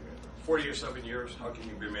can't be mad at her. 40 or 7 years, how can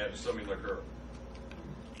you be mad at somebody like her?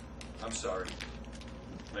 I'm sorry.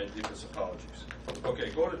 My deepest apologies. Okay,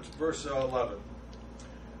 go to verse 11.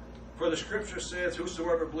 For the scripture saith,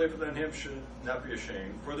 whosoever believeth on him should not be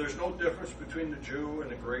ashamed. For there's no difference between the Jew and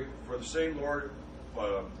the Greek. For the same Lord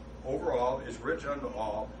over all is rich unto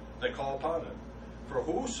all that call upon him. For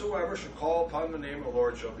whosoever shall call upon the name of the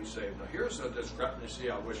Lord shall be saved. Now here's a discrepancy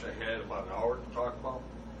I wish I had about an hour to talk about.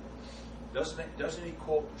 Doesn't he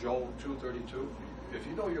quote Joel 2:32? If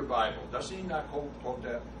you know your Bible, doesn't he not quote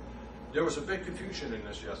that? There was a big confusion in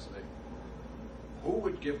this yesterday. Who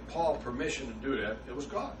would give Paul permission to do that? It was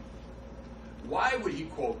God. Why would he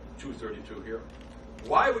quote 2:32 here?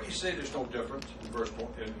 Why would he say there's no difference in verse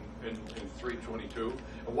in 3:22?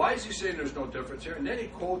 And why is he saying there's no difference here? And then he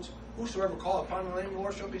quotes, "Whosoever call upon the name of the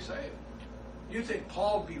Lord shall be saved." You think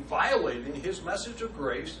Paul would be violating his message of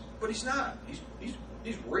grace, but he's not.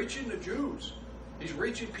 He's reaching the Jews. He's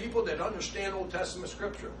reaching people that understand Old Testament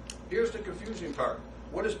Scripture. Here's the confusing part.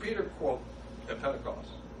 What does Peter quote at Pentecost?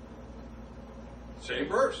 Same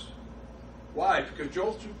verse. Why? Because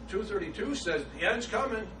Joel 2:32 says, the end's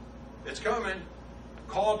coming. It's coming.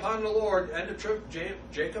 Call upon the Lord. End of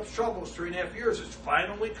Jacob's troubles, 3.5 years. It's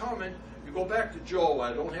finally coming. You go back to Joel.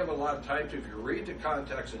 I don't have a lot of time to. If you read the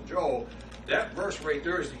context in Joel, that verse right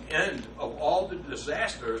there is the end of all the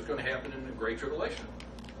disaster that's going to happen in the Great Tribulation.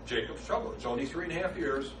 Jacob's trouble. It's only 3.5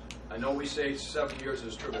 years. I know we say 7 years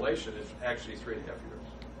is tribulation. It's actually 3.5 years.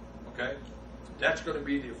 Okay? That's going to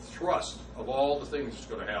be the thrust of all the things that's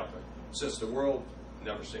going to happen since the world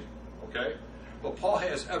never seen. Okay? But Paul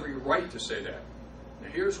has every right to say that. Now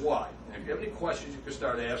here's why. And if you have any questions, you can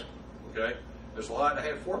start asking. Okay? There's a lot. I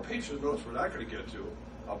had 4 pages of notes we're not going to get to.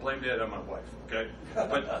 I'll blame that on my wife. Okay?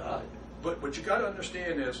 But what you got to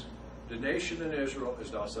understand is the nation in Israel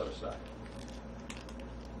is now set aside.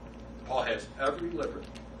 Paul has every liberty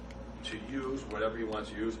to use whatever he wants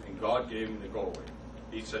to use, and God gave him the go-away.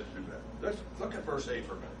 He said to do that. Let's look at verse 8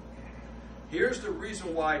 for a minute. Here's the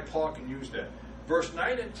reason why Paul can use that. Verse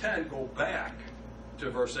 9 and 10 go back to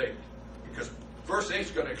verse 8, because verse 8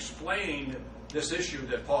 is going to explain this issue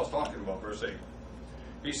that Paul's talking about, verse 8.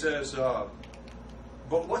 He says,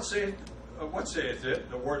 but what saith it?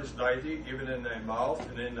 The word is nigh thee, even in thy mouth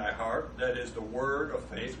and in thy heart. That is the word of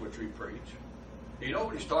faith which we preach. You know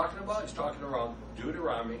what he's talking about? He's talking around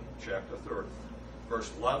Deuteronomy chapter 30,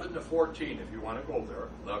 verse 11 to 14. If you want to go there,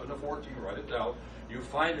 11 to 14, write it down. You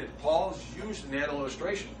find that Paul's using that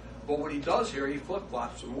illustration. But what he does here, he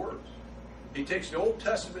flip-flops some words. He takes the Old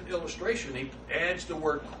Testament illustration, he adds the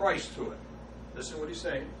word Christ to it. Listen to what he's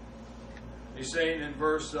saying. He's saying in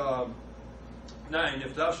verse 9,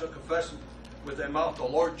 if thou shalt confess with thy mouth the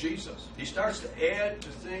Lord Jesus. He starts to add to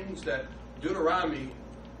things that Deuteronomy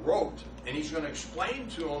wrote, and he's going to explain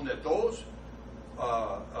to them that those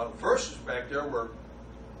verses back there were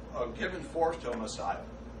given forth to a Messiah,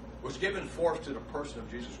 was given forth to the person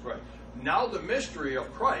of Jesus Christ. Now the mystery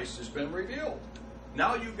of Christ has been revealed.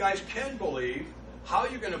 Now you guys can believe. How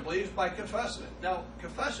you're going to believe is by confessing it. Now,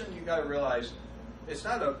 confession, you got to realize, it's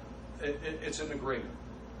not it's an agreement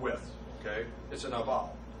with. Okay, it's an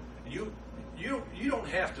avowal. You don't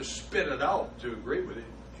have to spit it out to agree with it.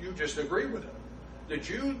 You just agree with it. The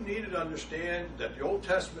Jew needed to understand that the Old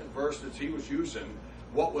Testament verse that he was using,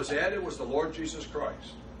 what was added was the Lord Jesus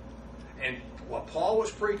Christ. And what Paul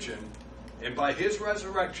was preaching, and by his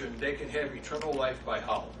resurrection, they can have eternal life by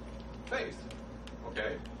how? Faith.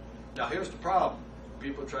 Okay? Now here's the problem.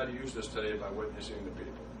 People try to use this today by witnessing to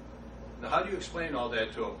people. Now how do you explain all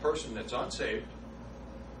that to a person that's unsaved?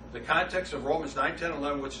 The context of Romans 9, 10,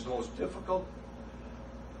 11, which is the most difficult.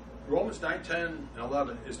 Romans 9, 10, and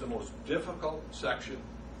 11 is the most difficult section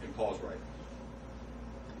in Paul's writing.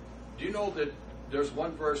 Do you know that there's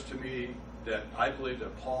one verse to me that I believe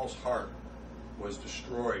that Paul's heart was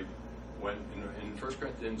destroyed when in 1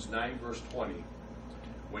 Corinthians 9, verse 20,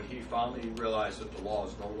 when he finally realized that the law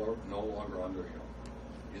is no longer under him.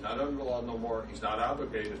 He's not under the law no more. He's not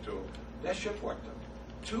obligated to it. That shipwrecked him.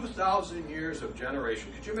 2,000 years of generation.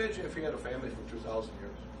 Could you imagine if he had a family for 2,000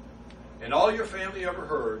 years? And all your family ever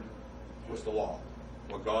heard was the law,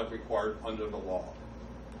 what God required under the law.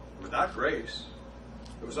 It was not grace.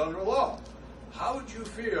 It was under the law. How would you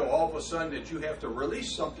feel all of a sudden that you have to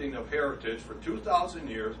release something of heritage for 2,000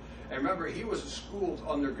 years? And remember, he was schooled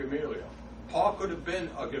under Gamaliel. Paul could have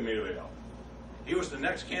been a Gamaliel. He was the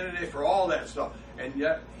next candidate for all that stuff. And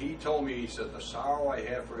yet, he told me, he said, the sorrow I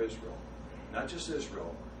have for Israel, not just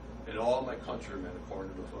Israel, and all my countrymen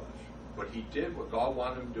according to the flesh. But he did what God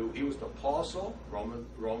wanted him to do. He was the apostle,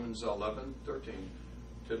 Romans 11, 13,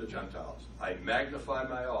 to the Gentiles. I magnify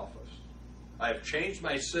my office. I have changed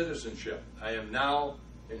my citizenship. I am now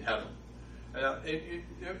in heaven. Let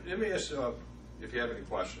me ask if you have any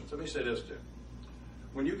questions. Let me say this to you.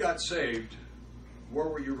 When you got saved, where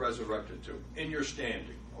were you resurrected to? In your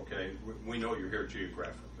standing, okay? We know you're here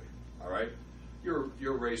geographically, all right?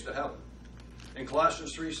 You're raised to heaven. In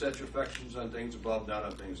Colossians 3, set your affections on things above, not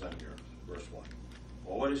on things on the earth, verse 1.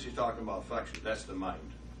 Well, what is he talking about affection? That's the mind.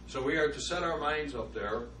 So we are to set our minds up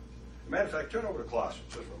there. As a matter of fact, turn over to Colossians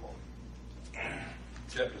just for a moment.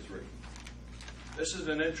 Chapter 3. This is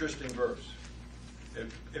an interesting verse.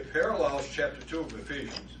 It parallels chapter 2 of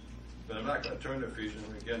Ephesians, but I'm not going to turn to Ephesians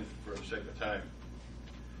again for the sake of time.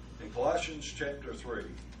 In Colossians chapter 3,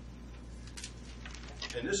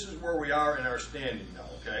 And this is where we are in our standing now,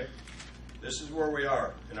 okay? This is where we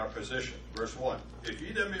are in our position. Verse 1. If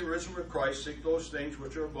ye then be risen with Christ, seek those things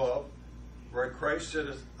which are above, where Christ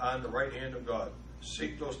sitteth on the right hand of God.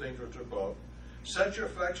 Seek those things which are above. Set your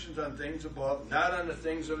affections on things above, not on the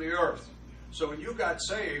things of the earth. So when you got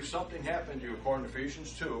saved, something happened to you, according to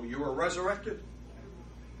Ephesians 2. You were resurrected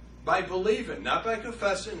by believing, not by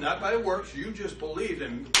confessing, not by works. You just believed,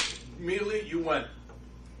 and immediately you went.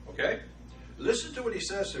 Okay? Listen to what he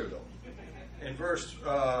says here, though. In verse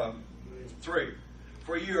 3.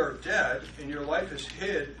 For you are dead, and your life is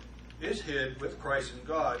hid with Christ in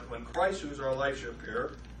God. When Christ, who is our life, shall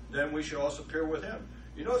appear, then we shall also appear with him.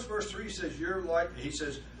 You notice verse 3 says, your life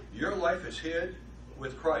is hid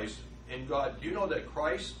with Christ in God. Do you know that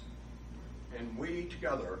Christ and we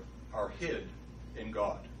together are hid in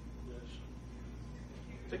God? Yes.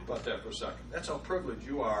 Think about that for a second. That's how privileged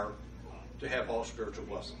you are to have all spiritual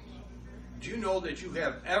blessings. Do you know that you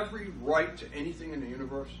have every right to anything in the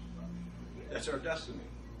universe? That's our destiny.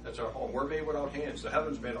 That's our home. We're made without hands. The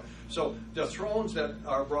heavens made. So the thrones that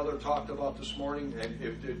our brother talked about this morning, and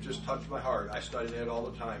it just touched my heart. I study that all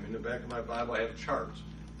the time. In the back of my Bible, I have charts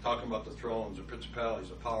talking about the thrones, the principalities,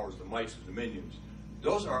 the powers, the mights, the dominions.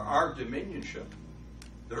 Those are our dominionship.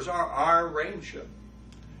 Those are our reignship.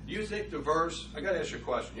 You think the verse, I got to ask you a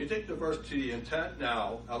question. You think the verse to the intent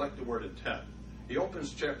now, I like the word intent. He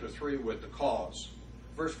opens chapter 3 with the cause.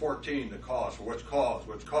 Verse 14, the cause. For which cause?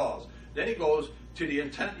 Which cause? Then he goes to the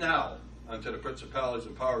intent now, unto the principalities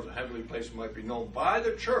and powers of heavenly places might be known by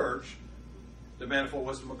the church, the manifold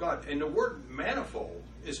wisdom of God. And the word manifold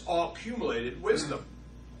is all accumulated wisdom.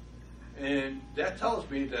 And that tells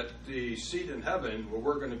me that the seat in heaven, where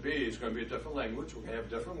we're going to be, is going to be a different language. We're going to have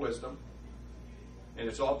different wisdom. And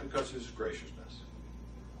it's all because of his graciousness.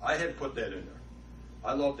 I had put that in there.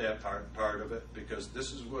 I love that part of it, because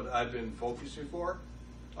this is what I've been focusing for.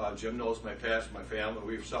 Jim knows my past, my family.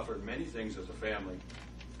 We've suffered many things as a family.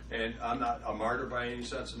 And I'm not a martyr by any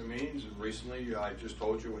sense of the means. Recently, I just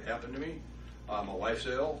told you what happened to me. My wife's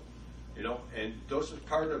ill, and those are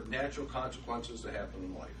part of natural consequences that happen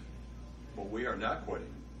in life. But we are not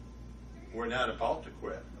quitting. We're not about to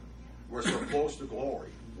quit. We're so close to glory.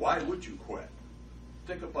 Why would you quit?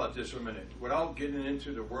 Think about this for a minute. Without getting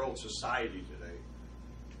into the world society today,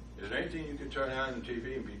 is there anything you can turn on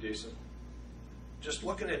TV and be decent? Just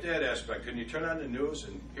looking at that aspect, can you turn on the news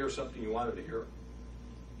and hear something you wanted to hear?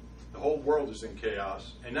 The whole world is in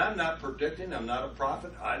chaos. And I'm not predicting. I'm not a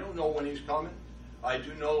prophet. I don't know when he's coming. I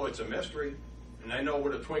do know it's a mystery. And I know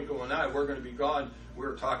with a twinkle of an eye, we're going to be gone. We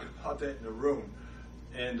were talking about that in the room.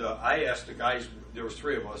 And I asked the guys, there was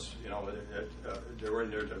 3 of us, they were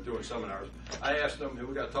in there doing seminars. I asked them, and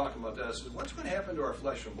we got talking about that. I said, what's going to happen to our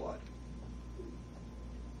flesh and blood?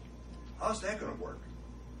 How's that going to work?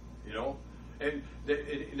 And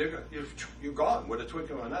you're gone with a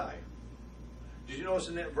twinkle of an eye. Did you notice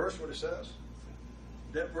in that verse what it says?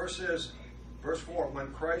 That verse says, verse 4,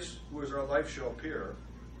 when Christ, who is our life, shall appear,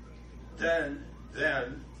 then,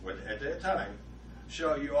 at that time,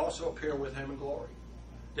 shall you also appear with him in glory.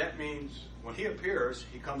 That means when he appears,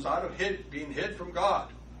 he comes out of being hid from God.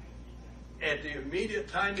 At the immediate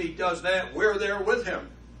time he does that, we're there with him.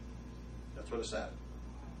 That's what it said.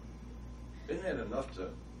 Isn't that enough to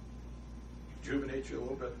rejuvenate you a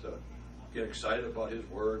little bit, to get excited about his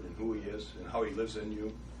word and who he is and how he lives in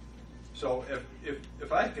you? So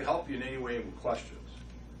if I can help you in any way with questions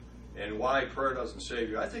and why prayer doesn't save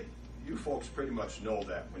you, I think you folks pretty much know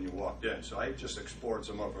that when you walked in. So I just explored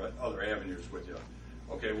some other avenues with you,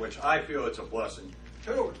 okay, which I feel it's a blessing.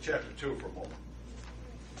 Turn over to chapter 2 for a moment.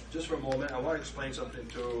 Just for a moment, I want to explain something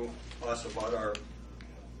to us about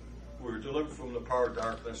we were delivered from the power of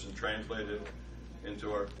darkness and translated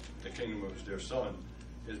into the kingdom of his dear Son,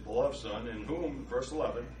 his beloved Son, in whom, verse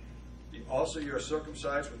 11, also you are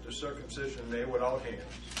circumcised with the circumcision made without hands,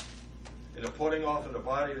 in the putting off of the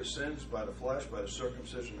body of sins by the flesh, by the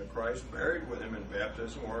circumcision of Christ, buried with him in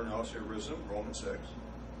baptism, or in also risen, Romans 6.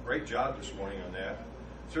 Great job this morning on that.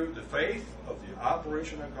 Through the faith of the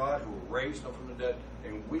operation of God who raised him from the dead,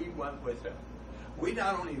 and we went with him. We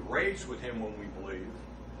not only raised with him when we believe,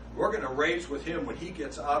 we're going to raise with him when he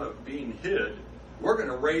gets out of being hid. We're going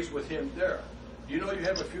to raise with him there. You know you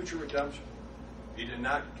have a future redemption. You did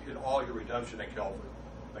not get all your redemption at Calvary.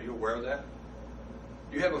 Are you aware of that?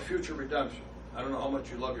 You have a future redemption. I don't know how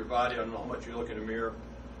much you love your body. I don't know how much you look in the mirror.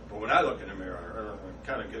 But when I look in the mirror, I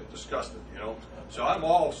kind of get disgusted, So I'm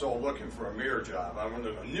also looking for a mirror job. I want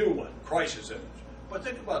a new one, Christ's image. But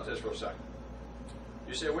think about this for a second.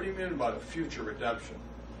 You say, what do you mean about a future redemption?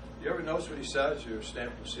 You ever notice what he says? You're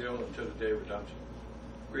stamped and sealed until the day of redemption.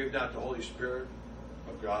 Grieve not the Holy Spirit,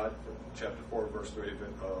 of God, chapter 4, verse 3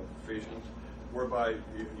 of Ephesians, whereby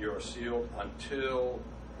you are sealed until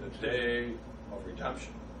the day of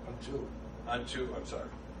redemption. I'm sorry.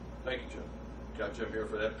 Thank you, Jim. Got Jim here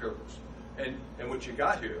for that purpose. And what you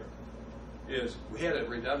got here is we had a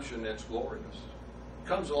redemption that's glorious.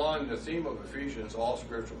 Comes along the theme of Ephesians, all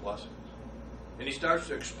spiritual blessings. And he starts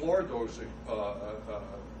to explore those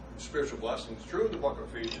spiritual blessings through the book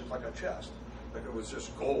of Ephesians like a chest. Like it was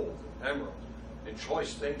just gold and emeralds and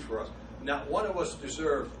choice things for us. Not one of us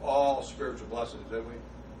deserved all spiritual blessings, did we?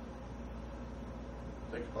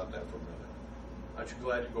 Think about that for a minute. Aren't you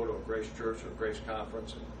glad to go to a Grace Church or a Grace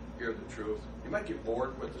Conference and hear the truth? You might get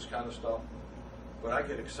bored with this kind of stuff, but I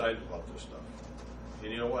get excited about this stuff.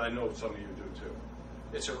 And you know what? I know some of you do too.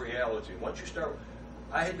 It's a reality. Once you start,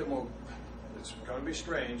 I had to move. It's going to be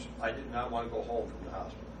strange. I did not want to go home from the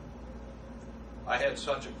hospital. I had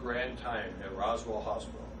such a grand time at Roswell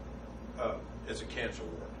Hospital. It's a cancer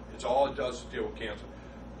ward. It's all it does is deal with cancer.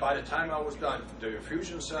 By the time I was done, the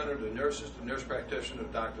infusion center, the nurses, the nurse practitioner, the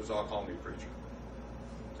doctors all call me preacher.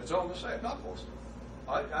 That's all I'm going to say. I'm not posting.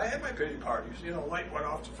 I had my pity parties. You know, light went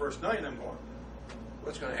off the first night, and I'm going,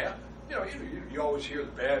 what's going to happen? You know, you always hear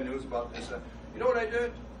the bad news about this. You know what I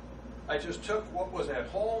did? I just took what was at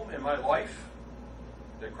home in my life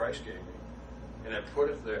that Christ gave me, and I put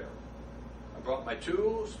it there. I brought my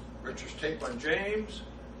tools, Richard's tape on James,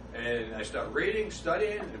 and I start reading,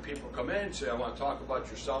 studying, and people come in and say, I want to talk about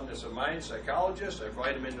your soundness of mind, psychologist. I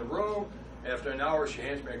invite them in the room. After an hour, she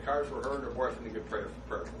hands me a card for her and her boyfriend to get prayer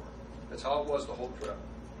for. That's how it was the whole trip.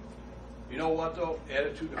 You know what, though?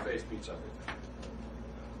 Attitude of faith beats everything.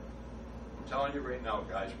 I'm telling you right now,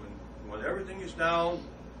 guys, when everything is down,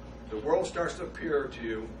 the world starts to appear to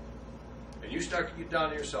you, and you start to get down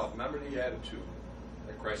to yourself, remember the attitude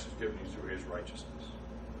that Christ has given you through his righteousness.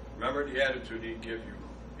 Remember the attitude he'd give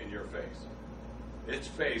you in your faith. Its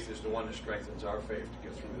faith is the one that strengthens our faith to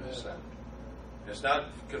get through this descent. It's not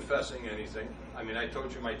confessing anything. I mean, I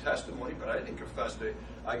told you my testimony, but I didn't confess it.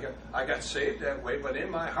 I got saved that way, but in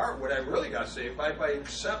my heart, what I really got saved by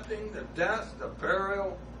accepting the death, the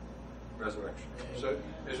burial, resurrection. So,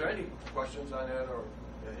 is there any questions on that, or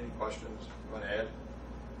any questions you want to add?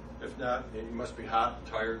 If not, you must be hot and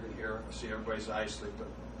tired in here. I see everybody's eyes sleeping.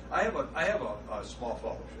 I have a small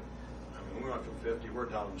fellowship. I mean, we went from 50, we're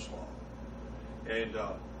down to small. And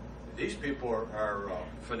these people are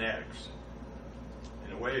fanatics.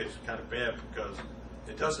 In a way, it's kind of bad because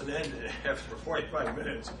it doesn't end after 45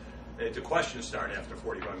 minutes. The questions start after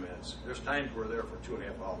 45 minutes. There's times we're there for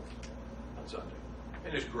 2.5 hours on Sunday.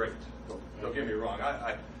 And it's great. Don't get me wrong.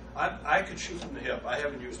 I could shoot from the hip. I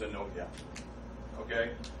haven't used a note yet.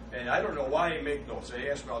 Okay? And I don't know why I make notes.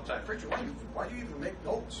 They ask me all the time, Richard, why do you even make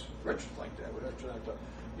notes? Richard's like that.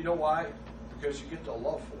 You know why? Because you get the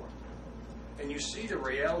love for it. And you see the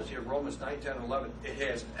reality of Romans 9, 10, and 11. It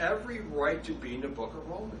has every right to be in the book of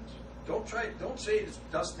Romans. Don't say it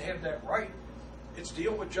doesn't have that right. It's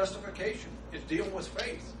dealing with justification. It's dealing with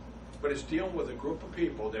faith. But it's dealing with a group of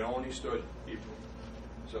people that only stood equal.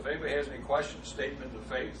 So if anybody has any questions, statement of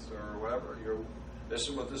faith, or whatever, this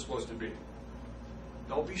is what this is supposed to be.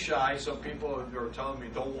 Don't be shy. Some people are telling me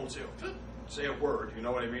won't say a word. You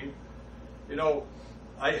know what I mean? You know,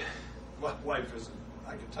 my wife is,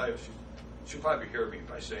 I can tell you, she'll probably hear me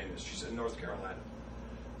by saying this. She's in North Carolina.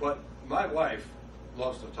 But my wife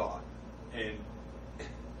loves to talk. And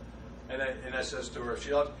I says to her,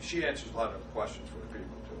 she answers a lot of questions for the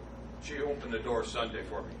people too. She opened the door Sunday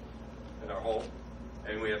for me in our home.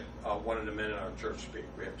 And we have one of the men in our church speak.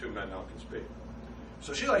 We have 2 men now can speak.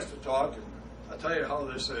 So she likes to talk, and I'll tell you how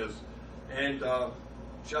this is. And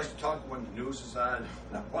she likes to talk when the news is on,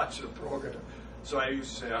 when I'm watching the program. So I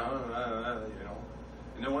used to say, you know.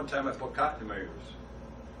 And then one time I put cotton in my ears.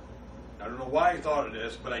 I don't know why I thought of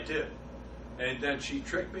this, but I did. And then she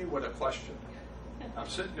tricked me with a question. I'm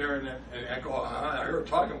sitting there, and I go, I heard her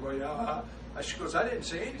talking, I'm going, She goes, I didn't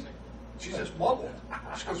say anything. She just mumbled.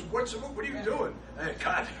 She goes, what are you doing? And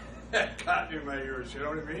I had cotton in my ears, you know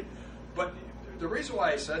what I mean? But the reason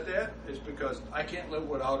why I said that is because I can't live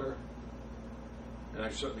without her, and I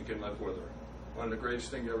certainly can live with her. One of the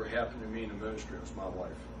greatest things that ever happened to me in the ministry was my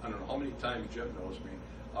wife. I don't know how many times Jim knows me,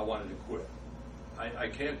 I wanted to quit. I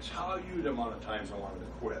can't tell you the amount of times I wanted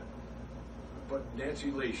to quit. But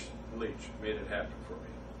Nancy Leach made it happen for me.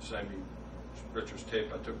 Sent me Richard's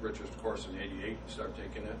tape. I took Richard's course in '88 and started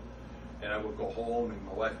taking it. And I would go home, and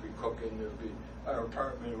my wife would be cooking. There would be our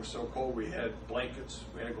apartment. It was so cold. We had blankets.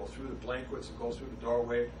 We had to go through the blankets and go through the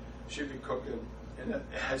doorway. She'd be cooking. And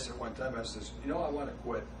I said one time, I said, I want to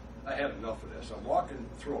quit. I had enough of this. I'm walking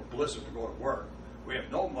through a blizzard to go to work. We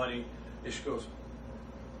have no money. And she goes,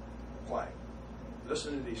 quiet.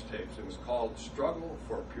 Listen to these tapes. It was called Struggle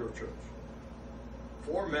for a Pure Church.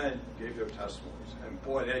 4 men gave their testimonies, and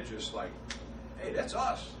boy, they're just like, hey, that's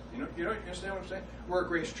us. You don't understand what I'm saying? We're a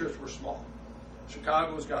Grace Church. We're small.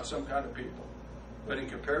 Chicago's got some kind of people, but in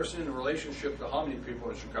comparison, in relationship to how many people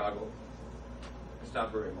in Chicago, it's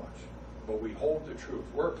not very much. But we hold the truth.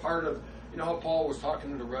 We're a part of. You know how Paul was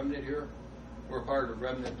talking to the remnant here? We're a part of the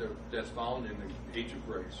remnant that's found in the age of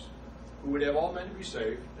grace, who would have all men to be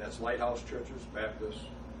saved. That's Lighthouse churches, Baptists,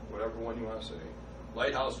 whatever one you want to say.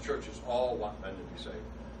 Lighthouse churches all want men to be saved.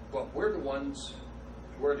 But we're the ones,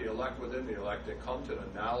 we're the elect within the elect that come to the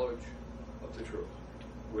knowledge of the truth.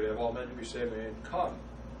 We have all men to be saved and come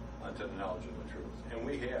unto the knowledge of the truth. And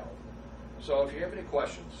we have. So if you have any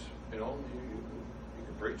questions, you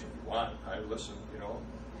can preach if you want. I listen,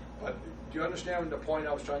 But do you understand the point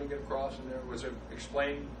I was trying to get across in there? Was it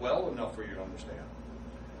explained well enough for you to understand?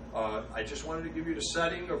 I just wanted to give you the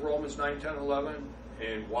setting of Romans 9, 10, 11,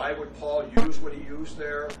 and why would Paul use what he used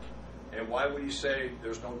there, and why would he say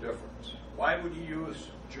there's no difference? Why would he use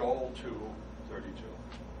Joel 2:32?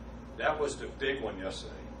 That was the big one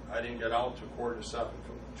yesterday. I didn't get out to 6:45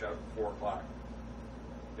 from chapter 4 o'clock.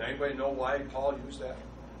 Does anybody know why Paul used that?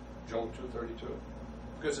 Joel 2:32.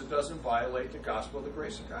 Because it doesn't violate the gospel of the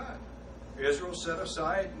grace of God. Israel set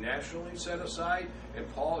aside, nationally set aside, and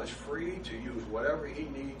Paul is free to use whatever he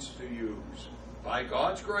needs to use by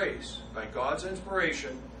God's grace, by God's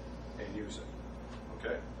inspiration, and use it.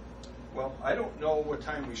 Okay? Well, I don't know what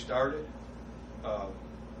time we started.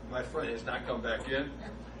 My friend has not come back in.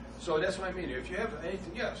 So that's what I mean. If you have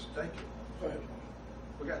anything, yes, thank you. Go ahead.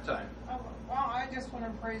 We got time. Well, I just want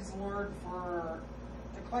to praise the Lord for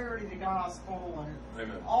the clarity of the gospel and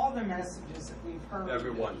Amen. all the messages that we've heard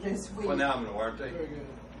Everyone. this week. Phenomenal, aren't they? Very good.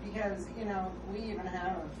 Because, we even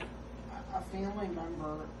have a family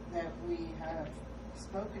member that we have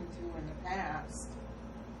spoken to in the past.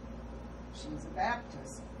 She's a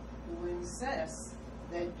Baptist who insists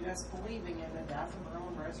that just believing in the death, burial,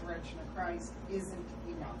 and resurrection of Christ isn't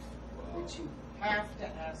enough. Wow. That you have to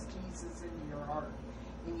ask Jesus into your heart,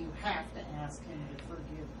 and you have to ask Him to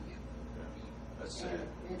forgive you. That's And sad.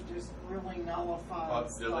 it just really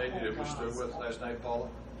nullifies The lady whole that we stood with gospel. last night, Paula,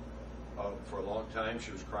 for a long time,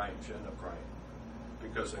 she was crying. She ended up crying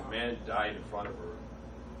because a man died in front of her,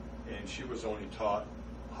 and she was only taught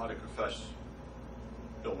how to confess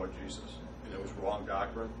the Lord Jesus, and it was wrong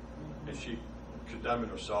doctrine, and she condemning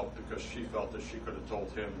herself because she felt that she could have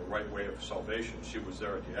told him the right way of salvation. She was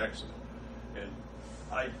there at the accident, and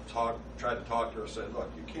I tried to talk to her and said,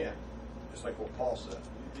 look, you can't. It's like what Paul said.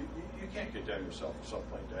 You can't condemn yourself for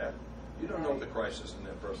something like that. You don't know the crisis in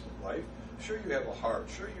that person's life. Sure, you have a heart.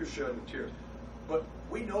 Sure, you're shedding tears. But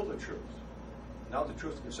we know the truth. Now the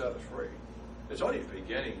truth can set us free. It's only the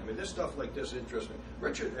beginning. I mean, this stuff like this interests me.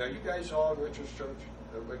 Richard, are you guys all in Richard's church?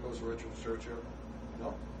 Everybody goes to Richard's church here?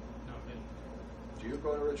 No? No, Do you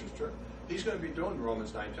go to Richard's church? He's going to be doing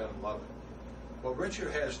Romans 9, 10, 11. Well,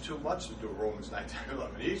 Richard has too much to do Romans 9, 10,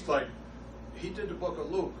 11. He's like, he did the book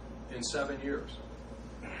of Luke in 7 years.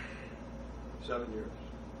 7 years.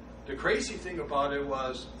 The crazy thing about it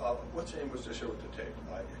was, what's his name was this here with the tape?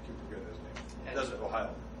 I keep forgetting his name. Ed. Doesn't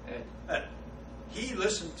Ohio. Ed. He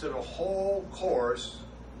listened to the whole course.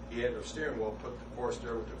 He had a steering wheel, put the course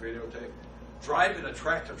there with the videotape, driving a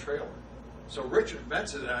tractor trailer. So Richard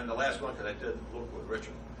mentioned it on the last one because I did Luke with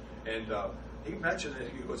Richard. And he mentioned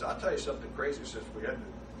it. He goes, I'll tell you something crazy since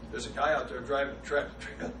there's a guy out there driving a tractor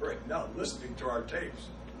trailer right now listening to our tapes.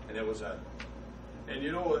 And it was that. And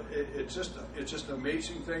it's just an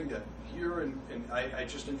amazing thing that here, and I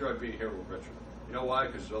just enjoy being here with Richard. You know why?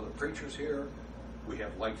 Because there's other preachers here. We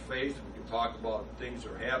have like faith. We can talk about things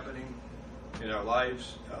that are happening in our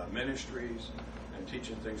lives, ministries, and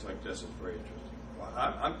teaching things like this is very interesting.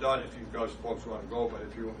 Well, I'm done if you guys folks want to go, but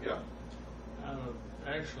if you, yeah.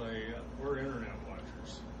 Actually, we're internet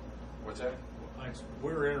watchers. What's that?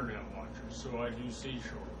 We're internet watchers, so I do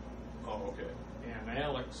Seashore. Oh, okay. And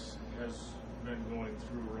Alex has been going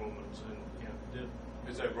through Romans and did,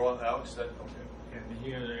 Is that wrong, Alex? Okay. and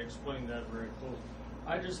he had explained that very close.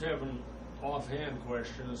 I just have an offhand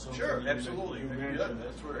question. Something Sure, you absolutely. You Yeah, mentioned.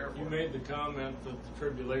 that's what we're here for. You made the comment that the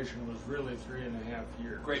tribulation was really 3.5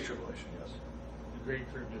 years. Great tribulation, yes. The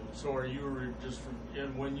Great Tribulation. So are you just from,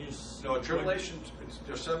 and when you... No, tribulation,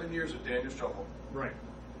 there's 7 years of Daniel's trouble. Right.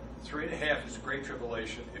 3.5 is the Great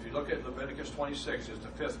Tribulation. If you look at Leviticus 26, it's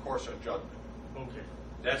the 5th course of judgment. Okay.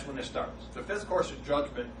 That's when it starts. The 5th course of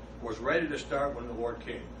judgment was ready to start when the Lord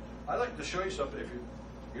came. I'd like to show you something. If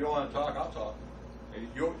you don't want to talk, I'll talk. And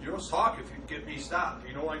you'll talk if you get me stopped.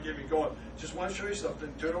 You don't want to get me going. Just want to show you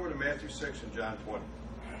something. Turn over to Matthew 6 and John 20.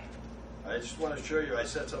 I just want to show you, I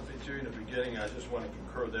said something to you in the beginning, I just want to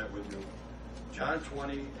concur that with you. John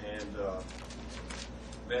 20 and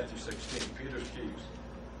Matthew 16, Peter's keys.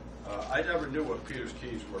 I never knew what Peter's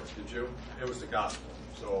keys were, did you? It was the gospel.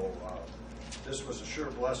 So this was a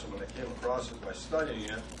sure blessing when I came across it by studying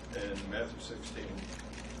it in Matthew 16.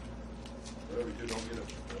 Whatever you do, don't get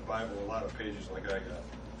a Bible with a lot of pages like I got.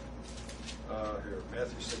 Here,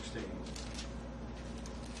 Matthew 16.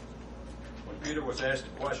 When Peter was asked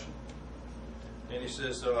a question, and he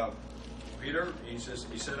says, Peter, he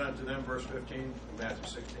said unto them, verse 15, in Matthew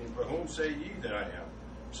 16, but whom say ye that I am?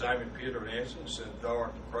 Simon Peter answered and said, thou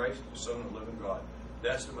art the Christ, the Son of the living God.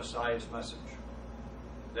 That's the Messiah's message.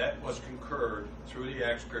 That was concurred through the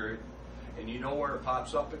Acts period. And you know where it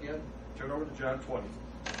pops up again? Turn over to John 20.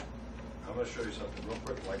 I'm going to show you something real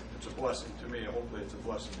quick. Like, it's a blessing to me, and hopefully it's a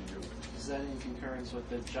blessing to you. Is that in concurrence with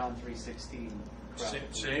the John 3:16?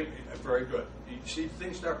 Same, very good. You see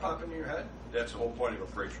things start popping in your head? That's the whole point of a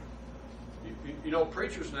preacher. You know,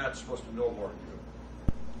 preachers are not supposed to know more than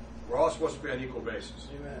you. We're all supposed to be on equal basis.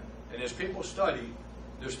 Amen. And as people study,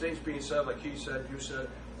 there's things being said, like he said, you said,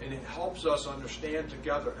 and it helps us understand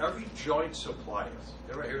together. Every joint supplieth.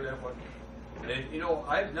 Ever hear that one? And you know,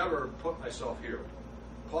 I've never put myself here.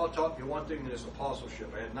 Paul taught me one thing in his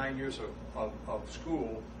apostleship. I had 9 years of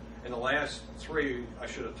school. In the last 3, I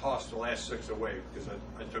should have tossed the last 6 away because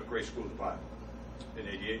I took grade school at the Bible. In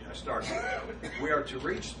 88, I started. We are to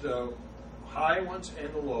reach the high ones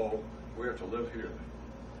and the low. We are to live here.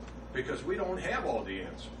 Because we don't have all the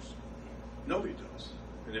answers. Nobody does.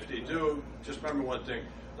 And if they do, just remember one thing.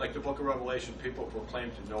 Like the book of Revelation, people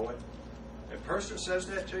proclaim to know it. If a person says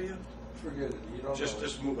that to you, Forget it. You don't know it.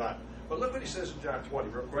 just move on. But look what he says in John 20,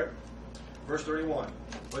 real quick. Verse 31.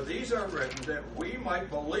 But these are written that we might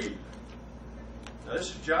believe. Now this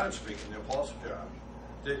is John speaking, the Apostle John.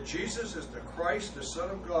 That Jesus is the Christ, the Son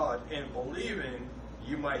of God, and believing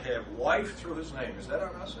you might have life through his name. Is that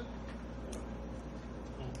our message?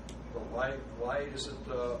 But why is it,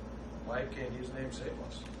 why can't his name save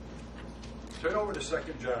us? Turn over to 2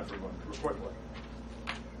 John for a moment, real quickly.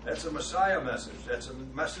 That's a Messiah message. That's a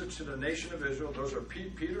message to the nation of Israel. Those are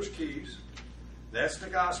Peter's keys. That's the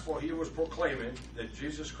gospel he was proclaiming, that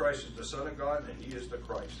Jesus Christ is the Son of God and he is the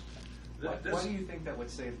Christ. Why do you think that would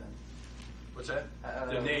save them? What's that?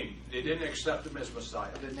 The name. They didn't accept him as Messiah.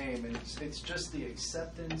 The name. It's just the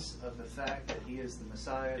acceptance of the fact that he is the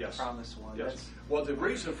Messiah, Yes. the promised one. Yes. Well, the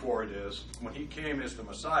reason for it is, when he came as the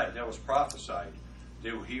Messiah, that was prophesied,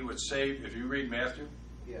 that he would save, if you read Matthew,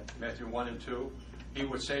 Yeah. Matthew 1 and 2, he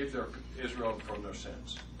would save Israel from their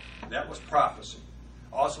sins. That was prophecy.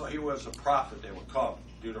 Also, he was a prophet that would come,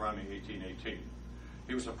 Deuteronomy 18:18.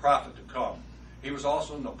 He was a prophet to come. He was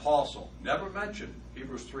also an apostle, never mentioned,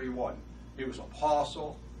 Hebrews 3:1. He was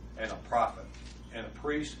apostle and a prophet, and a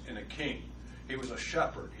priest and a king. He was a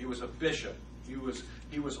shepherd. He was a bishop. He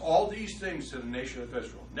was all these things to the nation of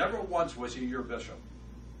Israel. Never once was he your bishop.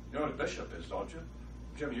 You know what a bishop is, don't you?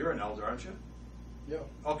 Jim, you're an elder, aren't you? Yeah.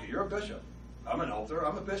 Okay, you're a bishop. I'm an elder.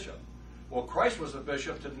 I'm a bishop. Well, Christ was a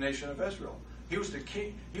bishop to the nation of Israel. He was the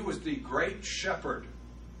king. He was the great shepherd.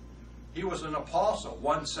 He was an apostle,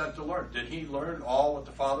 one sent to learn. Did he learn all what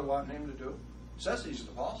the Father wanted him to do? It says he's an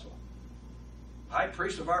apostle. High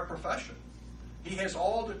priest of our profession. He has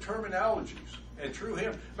all the terminologies. And through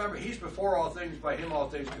him, remember, he's before all things, by him all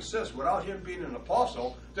things consist. Without him being an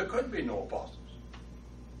apostle, there couldn't be no apostles.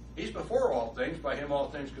 He's before all things, by him all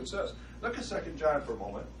things consist. Look at 2 John for a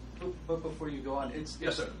moment. But before you go on, it's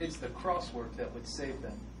the crosswork that would save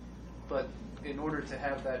them. But in order to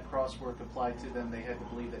have that crosswork applied to them, they had to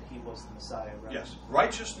believe that he was the Messiah, right? Yes.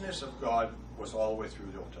 Righteousness of God was all the way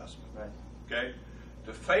through the Old Testament. Right. Okay?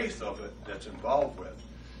 The faith of it that's involved with,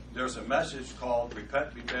 there's a message called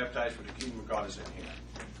repent, be baptized, for the kingdom of God is at hand.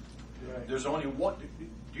 Right. There's only one.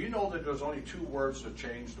 Do you know that there's only 2 words that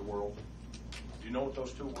change the world? Do you know what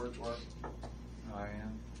those 2 words were? I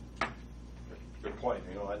am. Good point.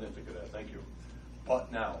 You know, I didn't think of that. Thank you.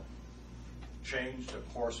 But now, change the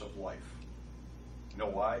course of life. You know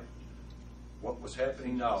why? What was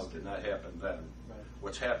happening now did not happen then. Right.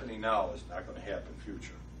 What's happening now is not going to happen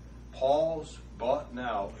future. Paul's but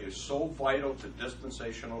now is so vital to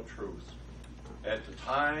dispensational truth. At the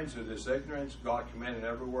times of his ignorance, God commanded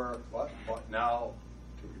everywhere, but now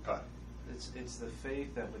to repent. It's the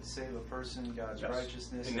faith that would save a person, God's Yes.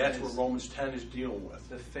 righteousness. And that's what Romans 10 is dealing with.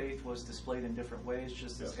 The faith was displayed in different ways,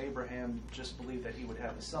 just as Yes. Abraham just believed that he would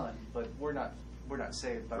have a son. But we're not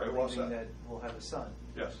saved by Very well believing said. that we'll have a son.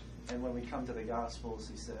 Yes. And when we come to the Gospels,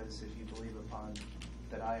 he says, if you believe upon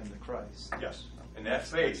that I am the Christ. Yes. And that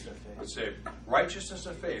That's faith the faith. would save. Righteousness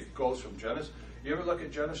and faith goes from Genesis. You ever look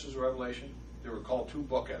at Genesis and Revelation? They were called 2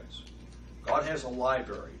 bookends. God has a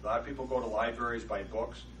library. A lot of people go to libraries, buy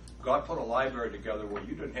books. God put a library together where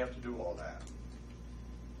you didn't have to do all that.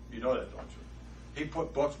 You know that, don't you? He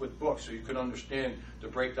put books with books so you could understand the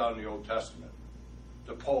breakdown of the Old Testament,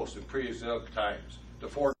 the post and pre-exilic times, the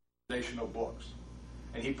four foundational books.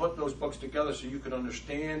 And he put those books together so you could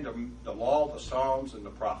understand the law, the Psalms, and the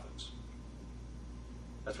prophets.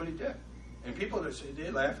 That's what he did. And people that say,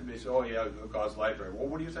 they laugh at me and say, oh yeah, God's library. Well,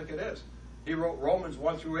 what do you think it is? He wrote Romans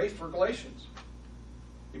 1 through 8 for Galatians.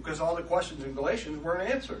 Because all the questions in Galatians weren't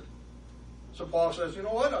answered. So Paul says, you know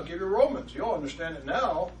what, I'll give you Romans. You'll understand it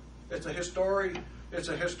now. It's a historic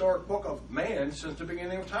book of man since the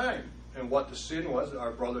beginning of time. And what the sin was, our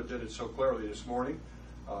brother did it so clearly this morning.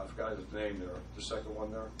 I forgot his name there, the second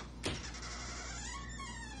one there.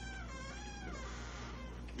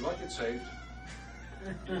 You want to get saved?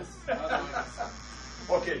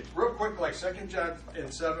 Okay, real quick, like 2 John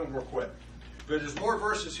and 7, we're quick. But there's more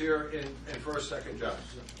verses here in 1st, 2nd John.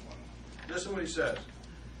 Listen what he says.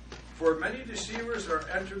 For many deceivers are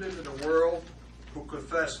entered into the world who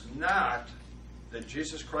confess not that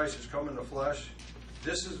Jesus Christ has come in the flesh.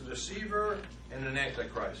 This is a deceiver and an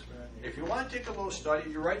antichrist. If you want to take a little study,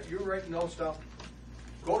 you write notes down.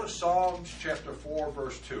 Go to Psalms chapter 4,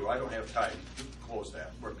 verse 2. I don't have time. Close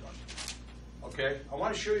that. We're done. Okay? I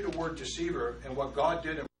want to show you the word deceiver and what God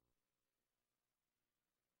did in